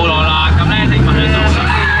民嘅部落啦。咁咧，請問喺度。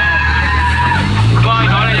喂，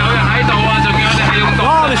我哋有人喺度啊，仲要我哋係用毒。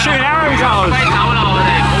Oh, they're shooting arrows at us. 揮手啦，我哋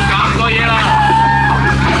唔好搞咁多嘢啦。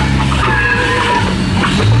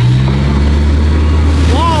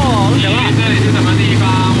哇，有啊！這裡是什麼地方？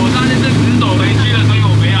我上次是直走回去的，所以我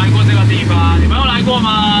沒來過這個地方。你們有來過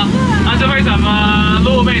嗎？那是為什麼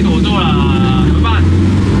路被堵住了？怎麼辦？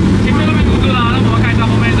前面都被堵住了，那我們看一下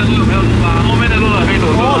後面的路有沒有路吧。後面的路也被堵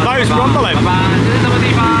住了。Oh, those rumbling. 怎麼辦？這是什麼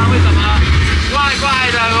地方？為什麼？怪怪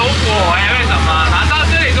的有火哎，為什麼？難道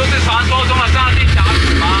這裡就是傳說中的炸彈峽谷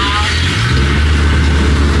嗎？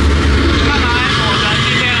看來火神今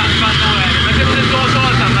天很憤怒哎，你們是不是做錯了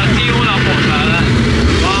什麼激怒了火神？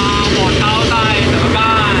哇，火超大，怎麼辦？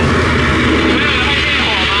你們有人會滅火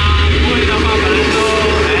嗎？不會的話，可能就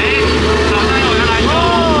哎，早上有人來救我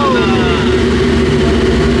們的。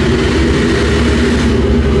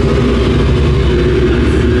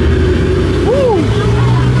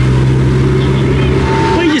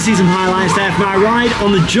See some highlights there from our ride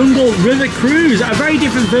on the Jungle River Cruise, a very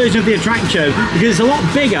different version of the attraction because it's a lot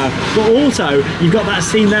bigger, but also you've got that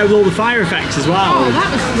scene there with all the fire effects as well. Oh, that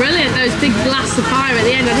was brilliant, those big blasts of fire at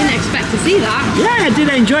the end. I didn't expect to see that. Yeah, I did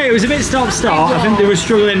enjoy it. It was a bit stop-start. I think they were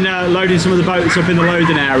struggling loading some of the boats up in the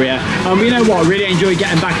loading area. But you know what, I really enjoyed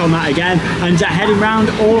getting back on that again and heading round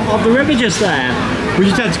all of the river just there. We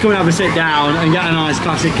just had to come and have a sit down and get a nice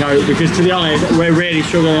classic coat because, to be honest, we're really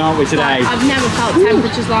struggling, aren't we, today? I've never felt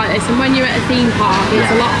temperatures like this, and when you're at a theme park, it's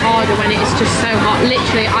a lot harder when it's just so hot.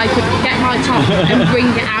 Literally, I could get my top and wring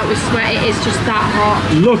it out with sweat. It is just that hot.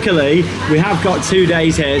 Luckily, we have got 2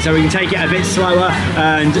 days here, so we can take it a bit slower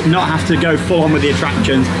and not have to go full on with the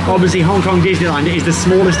attractions. Obviously, Hong Kong Disneyland is the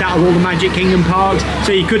smallest out of all the Magic Kingdom parks,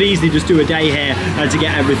 so you could easily just do a day here to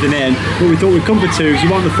get everything in. But we thought we'd come for 2 because you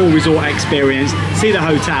want the full resort experience, see the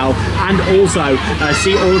hotel, and also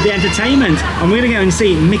see all of the entertainment. And we're going to go and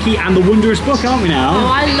see Mickey and the Wondrous Book, aren't we now? Oh,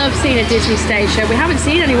 I love seeing a Disney stage show. We haven't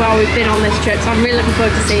seen any while we've been on this trip, so I'm really looking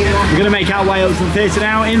forward to seeing one. We're going to make our way up to the theatre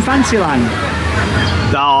now in Fantasyland.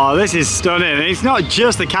 Oh, this is stunning. It's not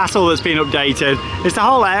just the castle that's been updated, it's the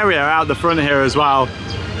whole area out the front here as well.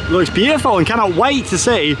 Looks beautiful and cannot wait to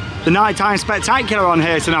see the nighttime spectacular on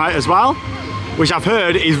here tonight as well, which I've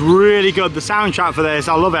heard is really good. The soundtrack for this,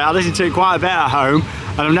 I love it. I listen to it quite a bit at home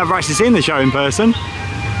and I've never actually seen the show in person.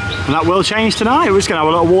 And that will change tonight. We're just going to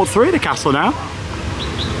have a little walk through the castle now.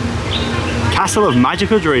 Castle of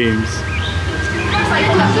Magical Dreams.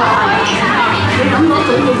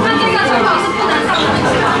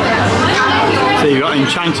 So you've got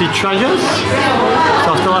Enchanted Treasures.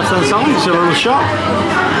 So off the left hand side, just a little shop.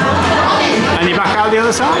 And you're back out the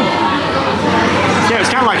other side. Yeah, it's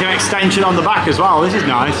kind of like an extension on the back as well. This is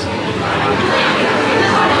nice.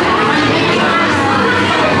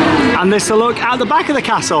 And this is a look at the back of the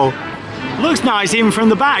castle. Looks nice even from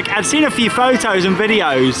the back. I'd seen a few photos and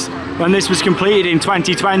videos when this was completed in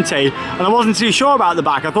 2020 and I wasn't too sure about the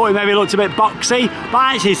back. I thought it maybe looked a bit boxy, but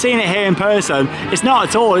actually seeing it here in person, it's not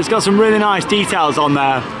at all. It's got some really nice details on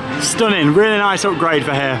there. Stunning, really nice upgrade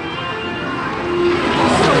for here.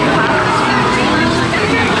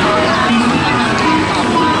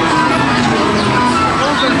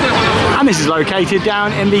 And this is located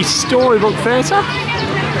down in the Storybook Theatre.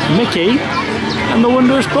 Mickey and the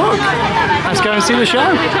Wondrous Book. Let's go and see the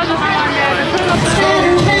show.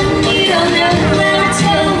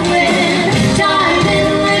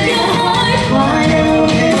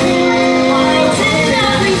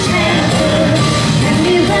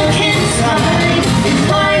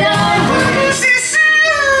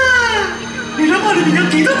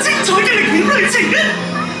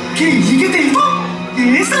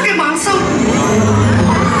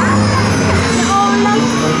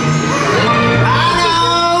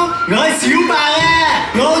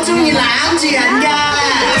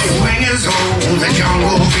 Swingers hold the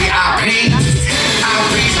jungle VIP. I'll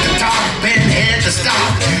reach the top and hit the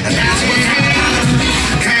stop, and that's what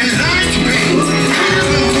can like to be.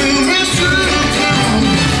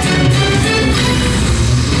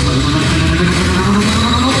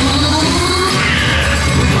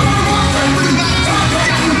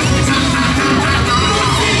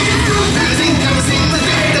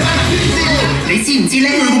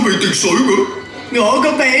 鼻滴水㗎。我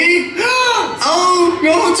個鼻，哦，我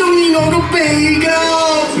好中意我個鼻㗎。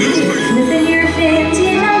你個鼻。Within your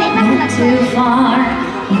 50, not too far.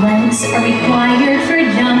 Legs are required for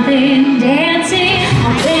jumping, dancing.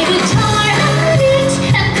 I'll play guitar, I'll eat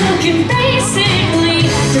and cooking basically.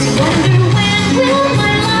 Just wonder when will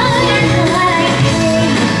my life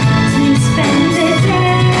to spend the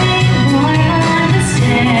day more on the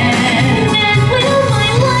stand. When will my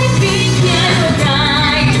life begin to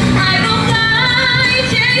die? I will fly,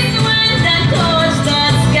 chase the wind and touch the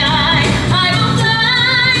sky. I will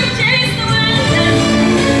fly, chase the wind and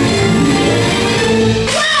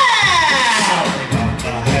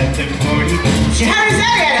She hurries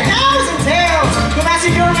out at 1,000 tales. Go back to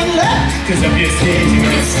your in luck. Cause of your stage,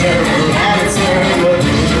 it's terrible. And it's terrible.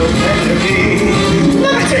 You'll better be.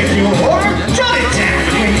 Let me take your horn. Drop it down.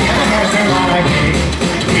 You never have to like me.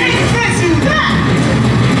 Take your friends to that.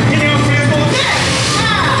 And your friends will get.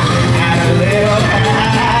 And a little high.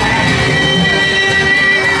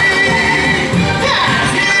 Yeah,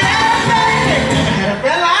 you never had a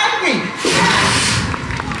friend like me.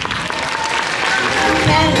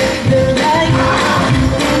 And the light.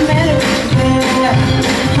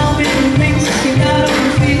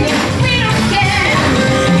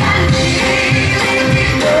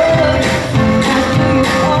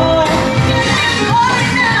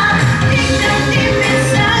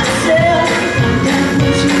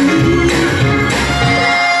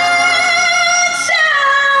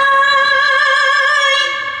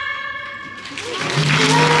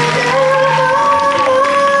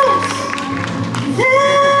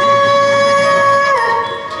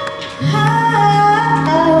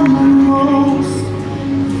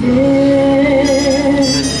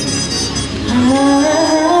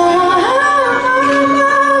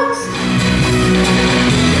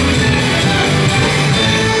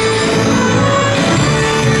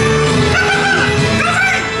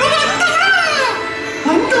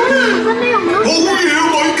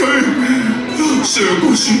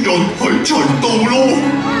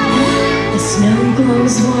 The snow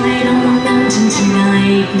glows white on the mountain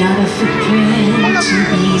tonight, not a footprint to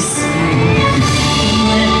be seen.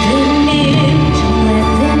 Let them in, don't let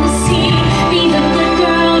them see. Be the good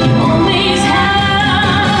girl you always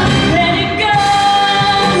have. Let it go,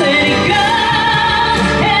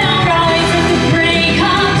 and I'll rise at the break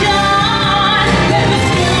of dawn. Let the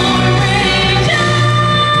storm rage on.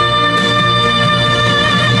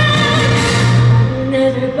 Will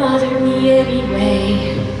never bother me anyway.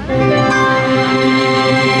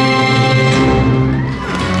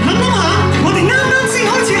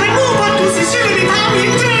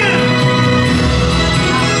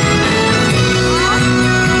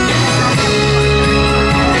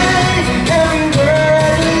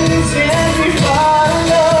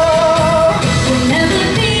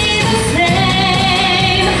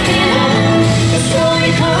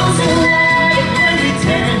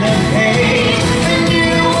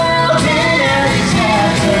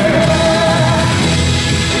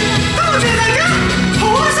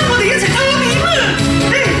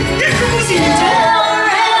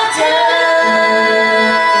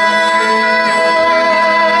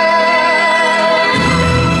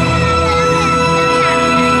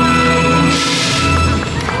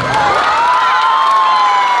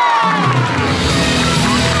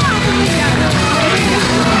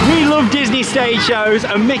 3 stage shows,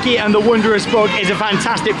 and Mickey and the Wondrous Book is a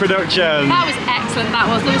fantastic production. That was excellent, that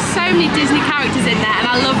was. There were so many Disney characters in there, and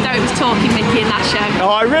I loved how it was talking Mickey in that show.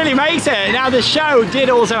 Oh, it really makes it. Now, the show did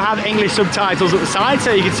also have English subtitles at the side,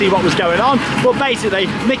 so you could see what was going on. But basically,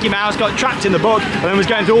 Mickey Mouse got trapped in the book and then was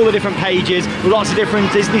going through all the different pages with lots of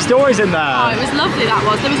different Disney stories in there. Oh, it was lovely, that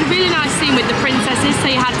was. There was a really nice scene with the princesses. So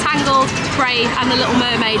you had Tangled, Brave, and the Little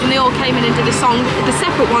Mermaid, and they all came in and did a song, the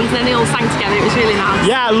separate ones, and then they all sang together. It was really nice.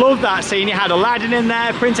 Yeah, I love that scene. You had Aladdin in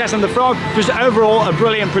there, Princess and the Frog. Just overall a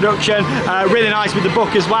brilliant production. Really nice with the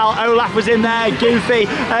book as well. Olaf was in there, Goofy.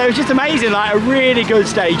 It was just amazing, like a really good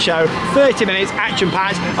stage show. 30 minutes,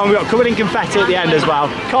 action-packed, and we got covered in confetti at the end as well.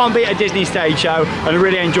 Can't beat a Disney stage show, and I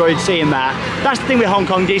really enjoyed seeing that. That's the thing with Hong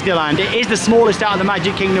Kong Disneyland. It is the smallest out of the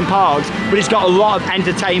Magic Kingdom parks, but it's got a lot of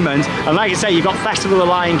entertainment. And like I say, you've got Festival of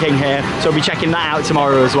the Lion King here, so we'll be checking that out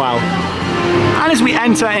tomorrow as well. And as we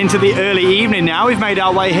enter into the early evening now, we've made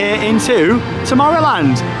our way here into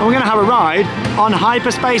Tomorrowland. And we're going to have a ride on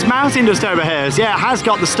Hyperspace Mountain just over here. So yeah, it has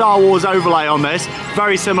got the Star Wars overlay on this,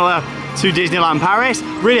 very similar to Disneyland Paris.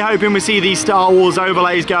 Really hoping we see these Star Wars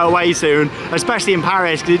overlays go away soon, especially in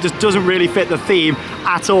Paris, because it just doesn't really fit the theme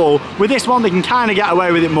at all. With this one, they can kind of get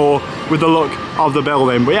away with it more with the look of the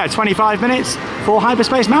building. But yeah, 25 minutes for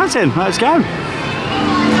Hyperspace Mountain. Let's go.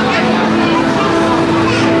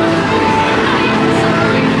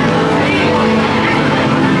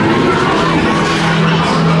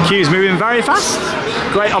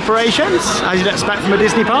 great operations, as you'd expect from a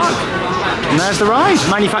Disney park. And there's the ride,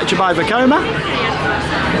 manufactured by Vekoma.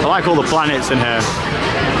 I like all the planets in here.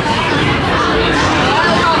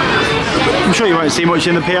 I'm sure you won't see much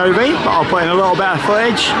in the POV, but I'll put in a little bit of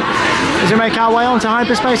footage as we make our way onto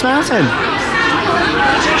Hyperspace Mountain.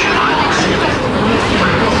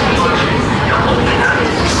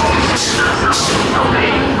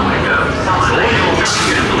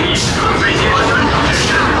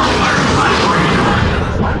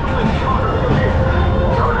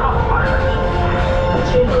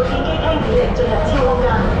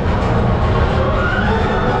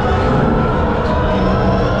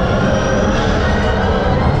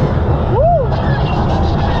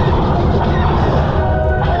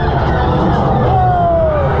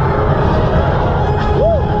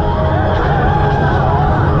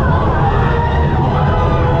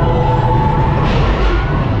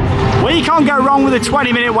 Go wrong with a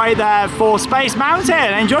 20-minute wait there for Space Mountain.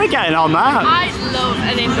 Enjoy getting on that. I love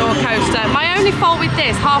an indoor coaster. My only fault with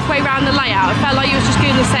this, halfway around the layout, it felt like you was just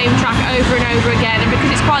doing the same track over and over again, and because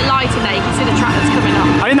it's quite light in there, you can see the track that's coming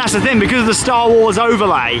up. I think that's the thing, because of the Star Wars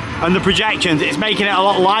overlay and the projections, it's making it a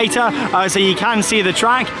lot lighter, so you can see the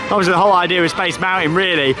track. Obviously the whole idea of Space Mountain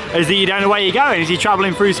really is that you don't know where you're going as you're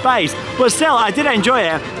travelling through space. But still, I did enjoy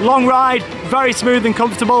it. Long ride, very smooth and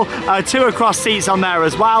comfortable, 2 across seats on there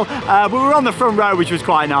as well. But we were on the front row, which was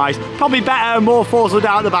quite nice. Probably better, more forceful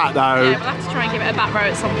down the back though. Yeah, we'll have to try and give it a back row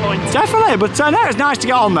at some point. Definitely, but no, it's nice to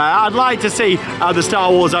get on there. I'd like to see the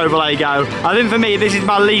Star Wars overlay go. I think for me, this is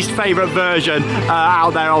my least favourite version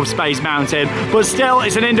out there of Space Mountain. But still,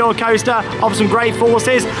 it's an indoor coaster of some great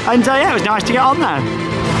forces, and yeah, it was nice to get on there.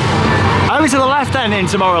 Over to the left then in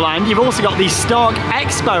Tomorrowland, you've also got the Stark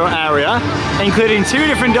Expo area, including 2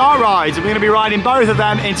 different dart rides. We're going to be riding both of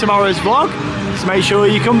them in tomorrow's vlog. So make sure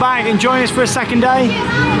you come back and join us for a second day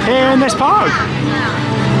here in this park.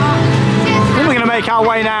 Then we're going to make our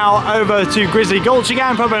way now over to Grizzly Gulch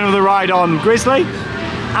again, probably another ride on Grizzly,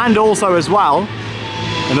 and also as well,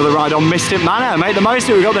 another ride on Mystic Manor. Make the most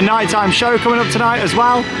of it. We've got the nighttime show coming up tonight as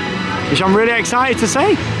well, which I'm really excited to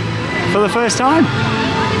see for the first time.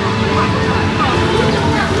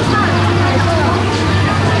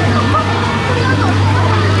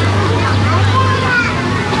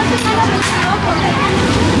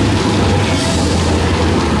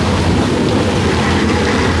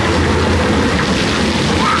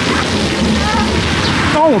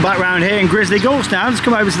 We're back round here in Grizzly Gulch now. Just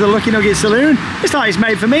come over to the Lucky Nugget Saloon. It's like it's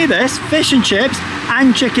made for me, this. Fish and chips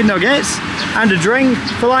and chicken nuggets and a drink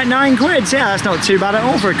for like £9. So yeah, that's not too bad at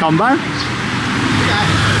all for a combo.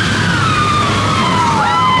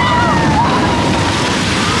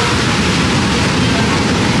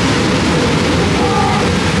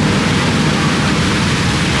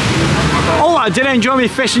 I did enjoy my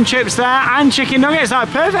fish and chips there and chicken nuggets. That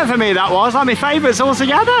was perfect for me, that was. Like my favourites all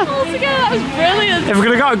together. That was brilliant. If we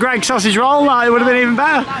could have got a Greg sausage roll, it would have been even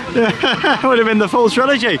better. It would have been the full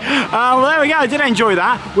trilogy. Well, there we go. I did enjoy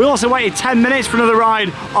that. We also waited 10 minutes for another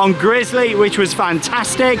ride on Grizzly, which was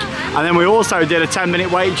fantastic. And then we also did a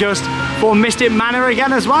 10-minute wait just for Mystic Manor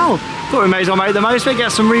again as well. Thought we may as well make the most of it,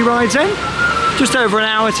 get some re-rides in. Just over an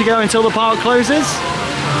hour to go until the park closes.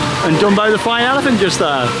 And Dumbo the Flying Elephant just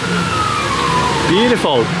there.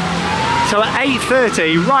 Beautiful. So at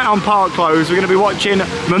 8:30, right on park close, we're going to be watching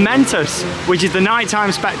Momentous, which is the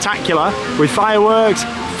nighttime spectacular with fireworks,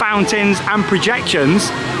 fountains and projections,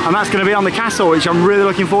 and that's going to be on the castle, which I'm really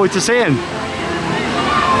looking forward to seeing.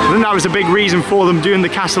 I think that was a big reason for them doing the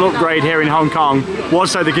castle upgrade here in Hong Kong,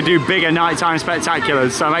 was so they could do bigger nighttime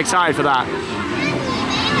spectaculars, so I'm excited for that.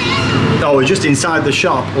 Oh, we're just inside the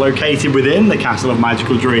shop located within the Castle of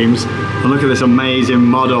Magical Dreams, and look at this amazing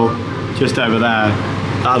model just over there.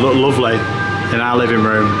 That look lovely in our living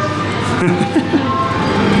room.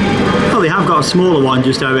 Well, they have got a smaller one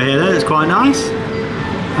just over here that's quite nice.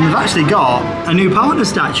 And they've actually got a new partner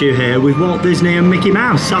statue here with Walt Disney and Mickey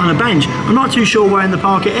Mouse sat on a bench. I'm not too sure where in the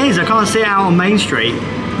park it is. I can't see it out on Main Street.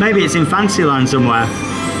 Maybe it's in Fantasyland somewhere.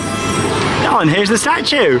 Oh, and here's the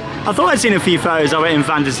statue. I thought I'd seen a few photos of it in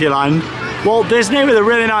Fantasyland. Walt Disney with a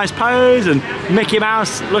really nice pose and Mickey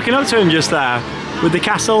Mouse looking up to him just there with the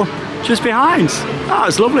castle just behind. Oh,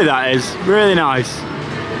 it's lovely, that is. Really nice.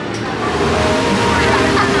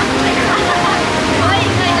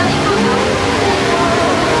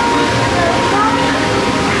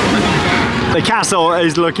 The castle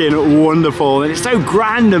is looking wonderful and it's so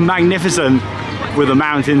grand and magnificent with the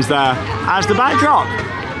mountains there as the backdrop.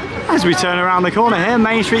 As we turn around the corner here,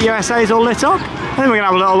 Main Street USA is all lit up. I think we're going to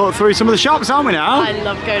have a little look through some of the shops, aren't we now? I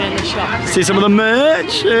love going in the shops. See some of the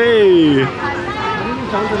merch. Hey.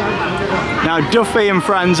 Now Duffy and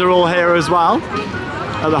friends are all here as well.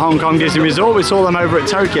 at the Hong Kong Disney Resort. We saw them over at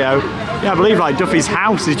Tokyo. Yeah, I believe like Duffy's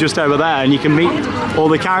house is just over there and you can meet all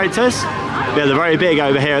the characters. Yeah, they're very big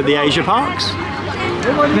over here at the Asia parks.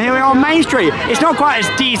 And here we are on Main Street. It's not quite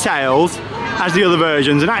as detailed as the other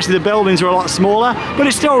versions, and actually the buildings are a lot smaller, but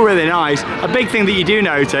it's still really nice. A big thing that you do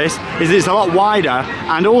notice is that it's a lot wider,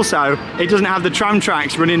 and also it doesn't have the tram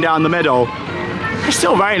tracks running down the middle. It's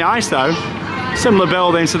still very nice though. Similar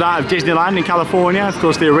buildings to that of Disneyland in California, of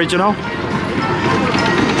course the original.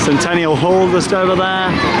 Centennial Hall just over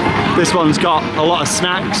there. This one's got a lot of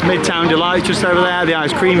snacks. Midtown Delight just over there, the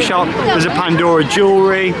ice cream shop. There's a Pandora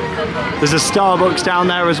Jewelry. There's a Starbucks down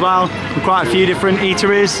there as well, and quite a few different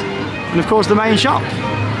eateries. And of course the main shop.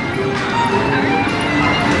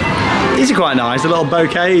 These are quite nice, the little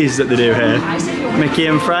bouquets that they do here. Mickey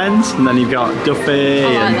and Friends, and then you've got Duffy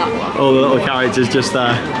and all the little characters just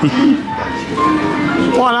there.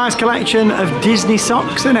 What a nice collection of Disney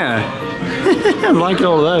socks in here. I'm liking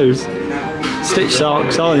all of those. Stitch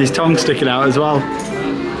socks, oh, and his tongue sticking out as well.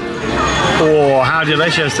 Oh, how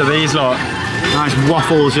delicious do these look. Nice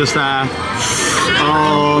waffles just there.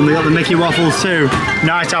 Oh, and they got the Mickey waffles too.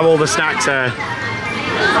 Nice to have all the snacks here.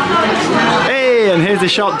 Hey, and here's the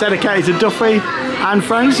shop dedicated to Duffy and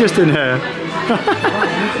Friends just in here.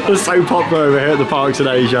 They're so popular over here at the parks in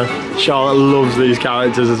Asia. Charlotte loves these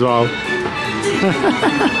characters as well.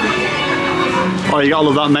 Oh, you gotta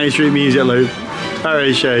love that Main Street music loop. Where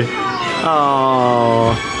is she?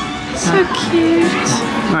 Oh, so cute.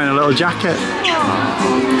 Wearing a little jacket.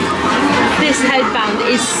 This headband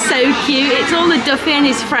is so cute. It's all the Duffy and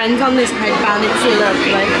his friends on this headband. It's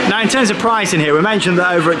lovely. Now in terms of pricing here, we mentioned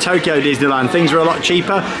that over at Tokyo Disneyland things are a lot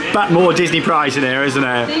cheaper, but more Disney pricing here, isn't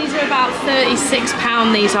it? These are about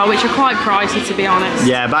 £36 these are, which are quite pricey to be honest.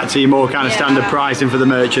 Yeah, back to your more kind of standard pricing for the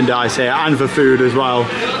merchandise here and for food as well.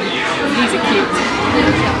 These are cute.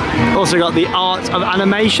 Also got the art of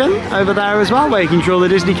animation over there as well, where you can draw the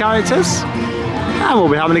Disney characters. And we'll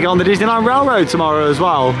be having to go on the Disneyland Railroad tomorrow as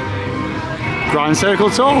well. Grand Circle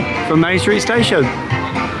Tour from Main Street Station.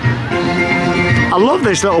 I love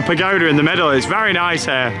this little pagoda in the middle, it's very nice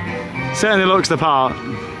here. Certainly looks the part.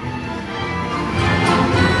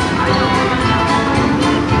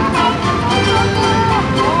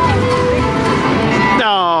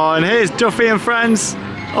 Oh, and here's Duffy and Friends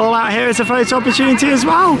all out here. It's a photo opportunity as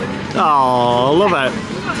well. Oh, love it.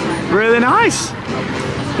 Really nice.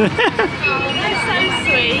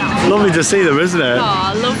 Lovely to see them, isn't it? Oh,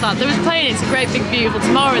 I love that. They was playing It's a Great Big Beautiful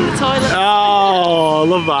Tomorrow in the toilet. Oh, I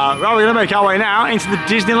love that. Right, we're going to make our way now into the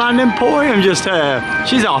Disneyland Emporium just here.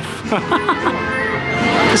 She's off.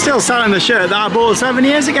 They're still selling the shirt that I bought 7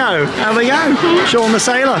 years ago. There we go. Sean the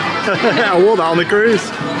Sailor. I wore that on the cruise.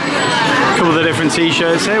 A couple of the different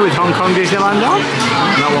t-shirts here with Hong Kong Disneyland on.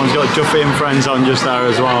 And that one's got Duffy and Friends on just there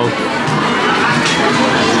as well.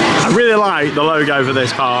 I really like the logo for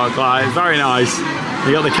this park, like, very nice.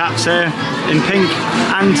 You got the caps here in pink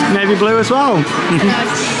and navy blue as well.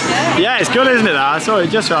 Yeah, it's good, isn't it? I saw it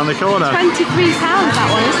just around the corner. £23 that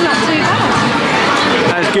one, it's not too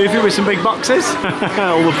bad. There's Goofy with some big boxes.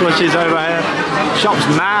 All the plushies over here. Shop's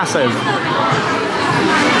massive.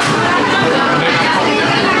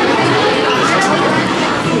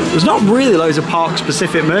 There's not really loads of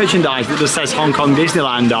park-specific merchandise that just says Hong Kong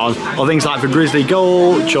Disneyland on, or things like for Grizzly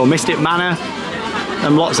Gulch or Mystic Manor.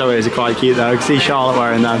 And lots of these are quite cute though. I can see Charlotte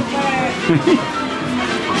wearing them.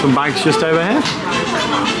 Some bags just over here.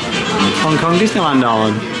 Hong Kong Disneyland,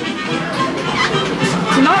 darling.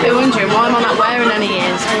 You might be wondering why am I not wearing any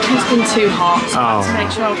ears. It's been too hot, so I had to make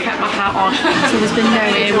sure I kept my hat on. So there's been no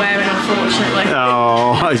ear wearing, unfortunately.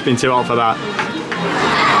 Oh, it's been too hot for that.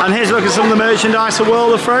 And here's a look at some of the merchandise for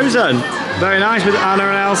World of Frozen. Very nice with Anna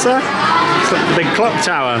and Elsa. It's like the big clock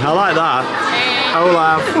tower. I like that.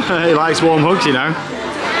 Olaf, he likes warm hugs, you know.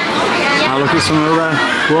 Now look at some of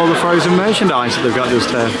the World of Frozen merchandise that they've got just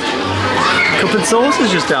here. Cup and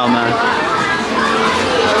saucers just down there.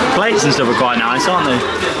 Plates and stuff are quite nice, aren't they?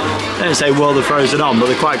 They don't say World of Frozen on, but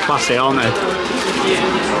they're quite classy, aren't they?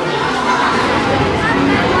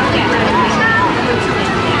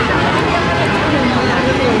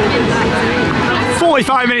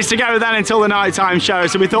 45 minutes to go then until the nighttime show,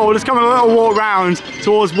 so we thought we'll just come on a little walk round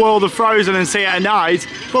towards World of Frozen and see it at night.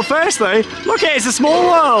 But firstly, look at it, it's a small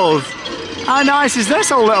world. How nice is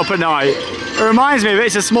this all lit up at night? It reminds me of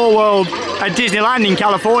It's a Small World at Disneyland in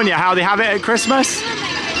California, how they have it at Christmas.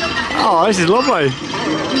 Oh, this is lovely.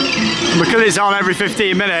 And because it's on every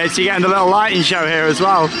 15 minutes, you're getting the little lighting show here as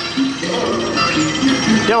well.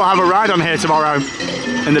 Yeah, we'll have a ride on here tomorrow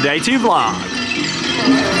in the Day 2 vlog.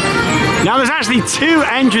 Now there's actually two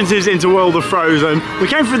entrances into World of Frozen. We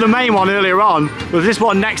came through the main one earlier on, but this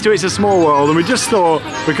one next to it's a small world, and we just thought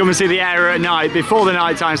we'd come and see the area at night before the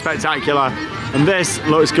nighttime spectacular. And this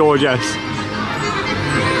looks gorgeous.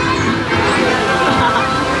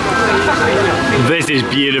 This is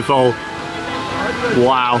beautiful.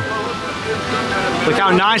 Wow. Look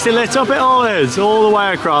how nicely lit up it all is, all the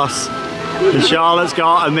way across. And Charlotte's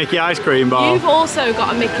got a Mickey ice cream bar. You've also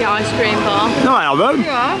got a Mickey ice cream bar. No, I haven't.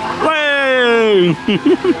 Yeah. Whee!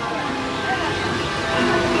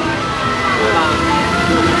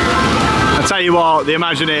 I tell you what, the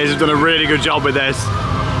Imagineers have done a really good job with this.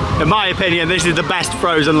 In my opinion, this is the best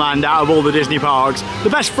Frozen land out of all the Disney parks. The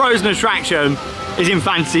best Frozen attraction is in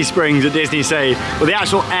Fantasy Springs at Disney Sea, but the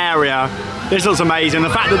actual area, this looks amazing. The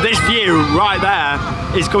fact that this view right there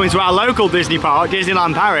is coming to our local Disney park,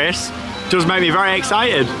 Disneyland Paris, does make me very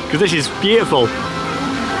excited, because this is beautiful.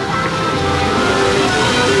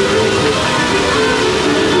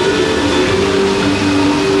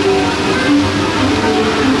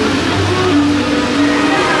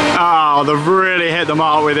 Oh, they've really hit the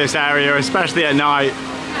mark with this area, especially at night.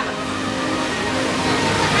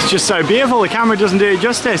 It's just so beautiful. The camera doesn't do it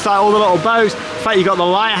justice. Like all the little boats. In fact, you've got the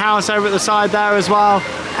lighthouse over at the side there as well.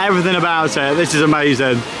 Everything about it. This is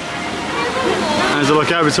amazing. As I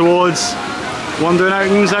look over towards Wandering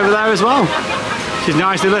Oceans over there as well. She's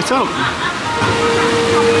nicely lit up.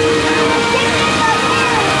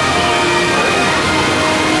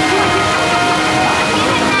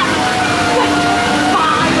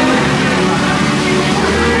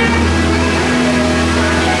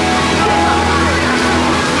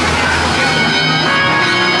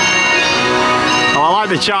 Oh, I like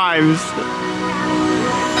the chimes.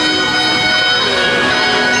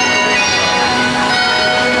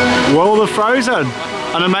 World of Frozen,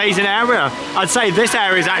 an amazing area. I'd say this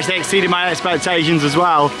area has actually exceeded my expectations as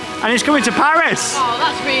well. And it's coming to Paris. Oh,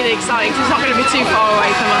 that's really exciting, because it's not going to be too far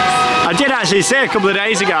away from us. I did actually see a couple of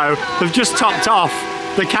days ago, they've just topped off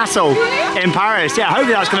the castle in Paris. Yeah,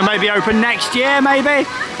 hopefully that's going to maybe open next year, maybe.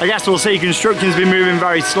 I guess we'll see. Construction's been moving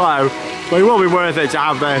very slow, but it will be worth it to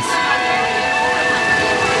have this.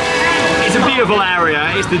 It's a beautiful area.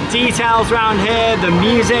 It's the details around here, the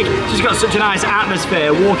music. Just got such a nice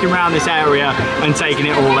atmosphere walking around this area and taking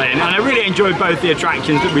it all in. And I really enjoyed both the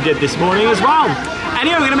attractions that we did this morning as well.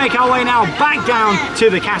 Anyway, we're going to make our way now back down to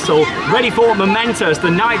the castle, ready for Momentous, the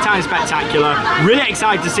nighttime spectacular. Really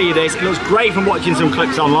excited to see this. It looks great from watching some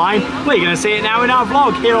clips online. We're going to see it now in our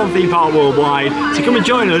vlog here on Theme Park Worldwide. So come and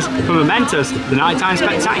join us for Momentous, the nighttime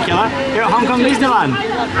spectacular here at Hong Kong Disneyland.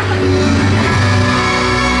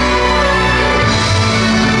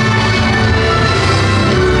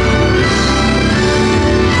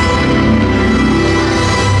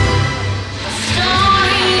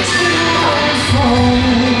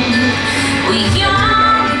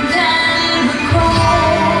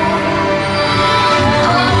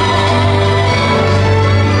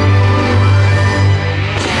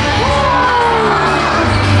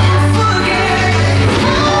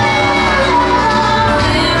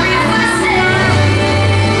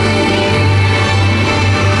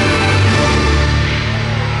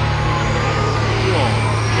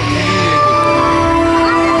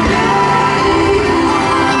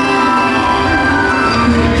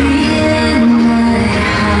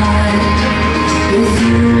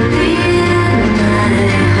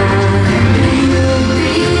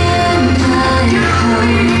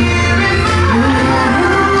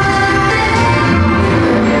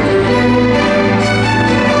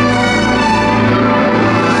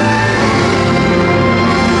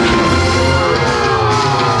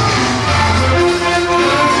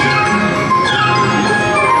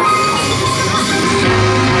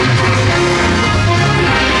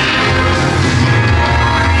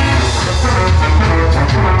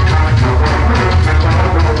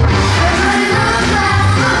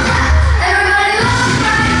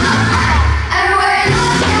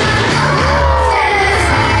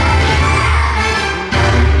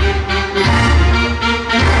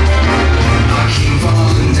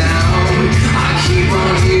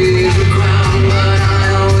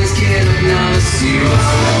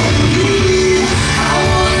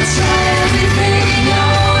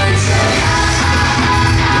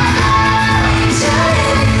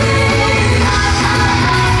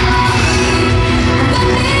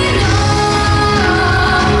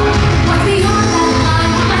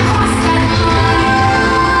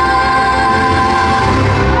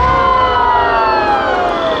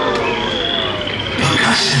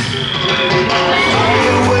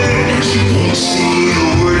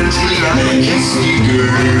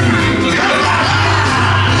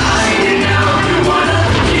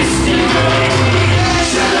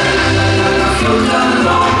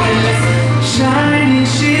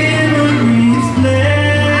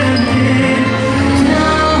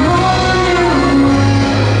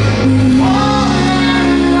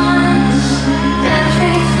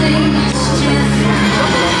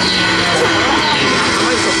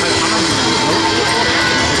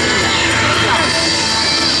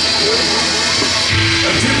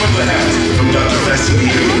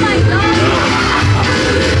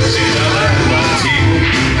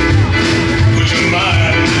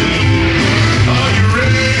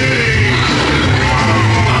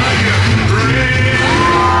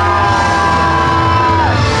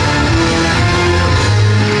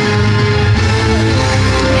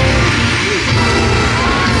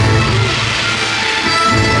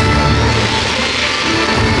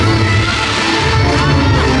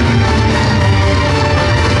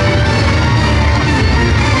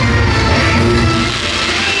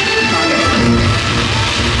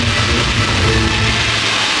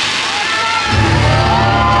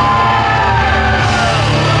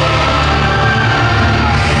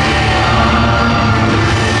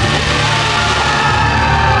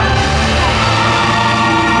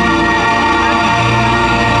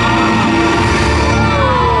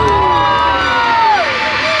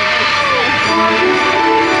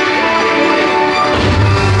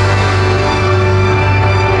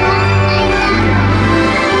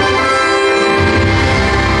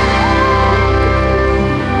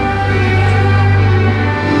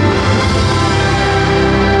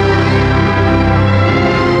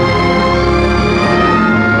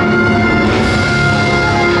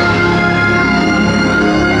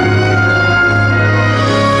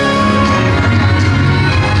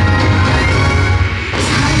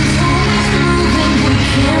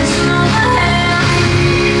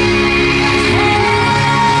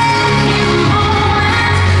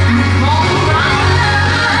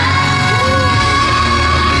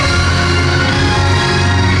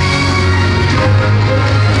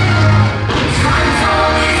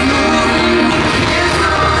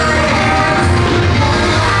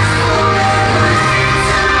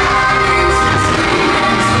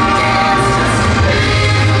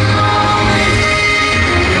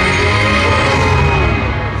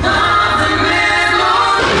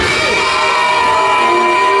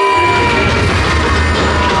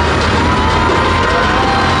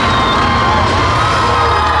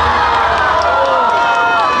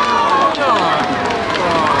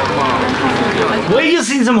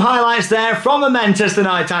 some highlights there from Momentous, the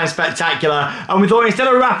nighttime spectacular, and we thought instead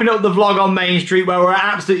of wrapping up the vlog on Main Street where we're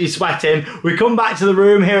absolutely sweating, we come back to the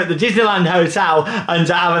room here at the Disneyland Hotel and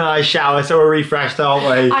have a nice shower, so we're refreshed, aren't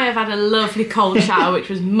we? I have had a lovely cold shower, which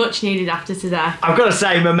was much needed after today. I've got to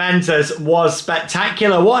say, Momentous was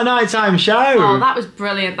spectacular. What a nighttime show! Oh, that was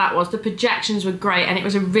brilliant, that was. The projections were great, and it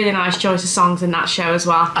was a really nice choice of songs in that show as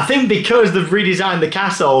well. I think because they've redesigned the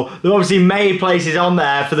castle, they've obviously made places on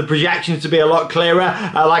there for the projections to be a lot clearer,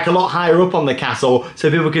 like a lot higher up on the castle,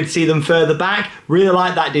 so people could see them further back. Really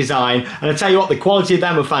like that design, and I tell you what, the quality of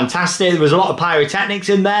them were fantastic. There was a lot of pyrotechnics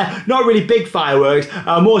in there, not really big fireworks,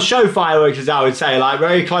 more show fireworks, as I would say, like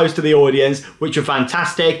very close to the audience, which were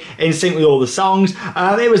fantastic, in sync with all the songs.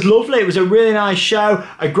 It was lovely. It was a really nice show,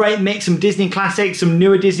 a great mix, some Disney classics, some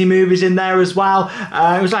newer Disney movies in there as well.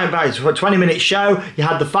 It was like about a 20-minute show. You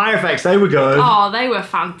had the fire effects, they were good. Oh, they were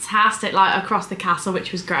fantastic, like across the castle,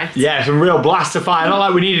 which was great. Yeah, some real blaster fire. Not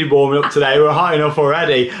like we needed warming up today, we were hot enough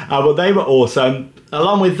already, but they were awesome.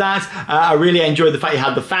 Along with that, I really enjoyed the fact you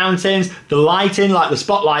had the fountains, the lighting, like the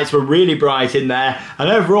spotlights were really bright in there, and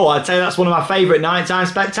overall I'd say that's one of my favourite nighttime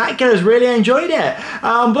spectaculars. Really enjoyed it.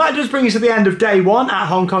 But that does bring us to the end of day one at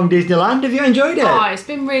Hong Kong Disneyland. Have you enjoyed it? Oh, it's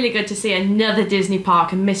been really good to see another Disney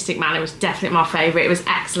park, and Mystic Manor was definitely my favourite. It was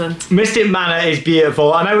excellent. Mystic Manor is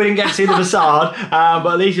beautiful. I know we didn't get to see the facade,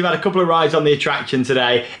 but at least you've had a couple of rides on the attraction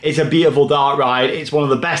today. It's a beautiful dark ride. It's one of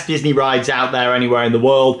the best Disney rides out there anywhere in the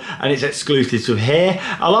world, and it's exclusive to here.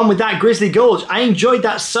 Along with that, Grizzly Gulch, I enjoyed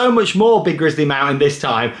that so much more, Big Grizzly Mountain this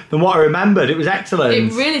time, than what I remembered. It was excellent.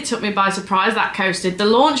 It really took me by surprise, that coaster. The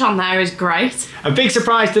launch on there is great. A big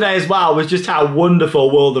surprise today as well was just how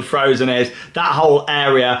wonderful World of Frozen is. That whole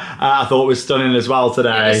area I thought was stunning as well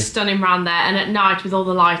today. It was stunning around there, and at night with all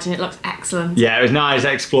the lighting, it looks excellent. Yeah, it was nice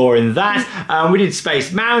exploring that. We did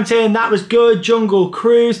Space Mountain, that was good. Jungle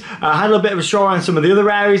Cruise, had a little bit of a stroll around some of the other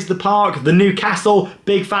areas of the park. The new castle,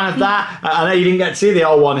 big fan of that. I know you didn't get to see the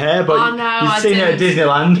old one here, but you've seen it at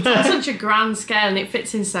Disneyland. It's on such a grand scale, and it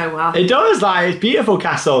fits in so well. It does, like, it's a beautiful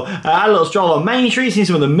castle. I had a little stroll on Main Street, seen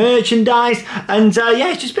some of the merchandise, and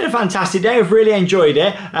yeah, it's just been a fantastic day. I've really enjoyed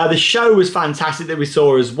it. The show was fantastic that we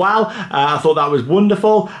saw as well. I thought that was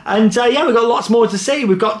wonderful, and yeah, we've got lots more to see.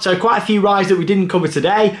 We've got quite a few rides that we didn't cover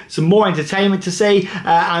today, some more entertainment to see,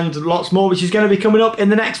 and lots more which is going to be coming up in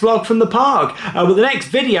the next vlog from the park. But the next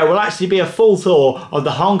video will actually be a full tour of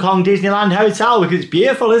the Hong Kong Disneyland Hotel, because it's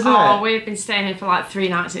beautiful, isn't it? Oh, we've been staying here for like 3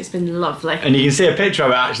 nights, and it's been lovely. And you can see a picture of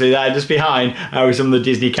it actually there just behind, with some of the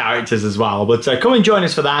Disney characters as well. But come and join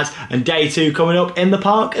us for that, and day 2 coming up in the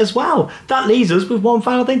park as well. That leaves us with one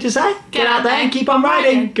final thing to say. Get out there and keep on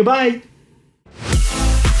riding. Goodbye.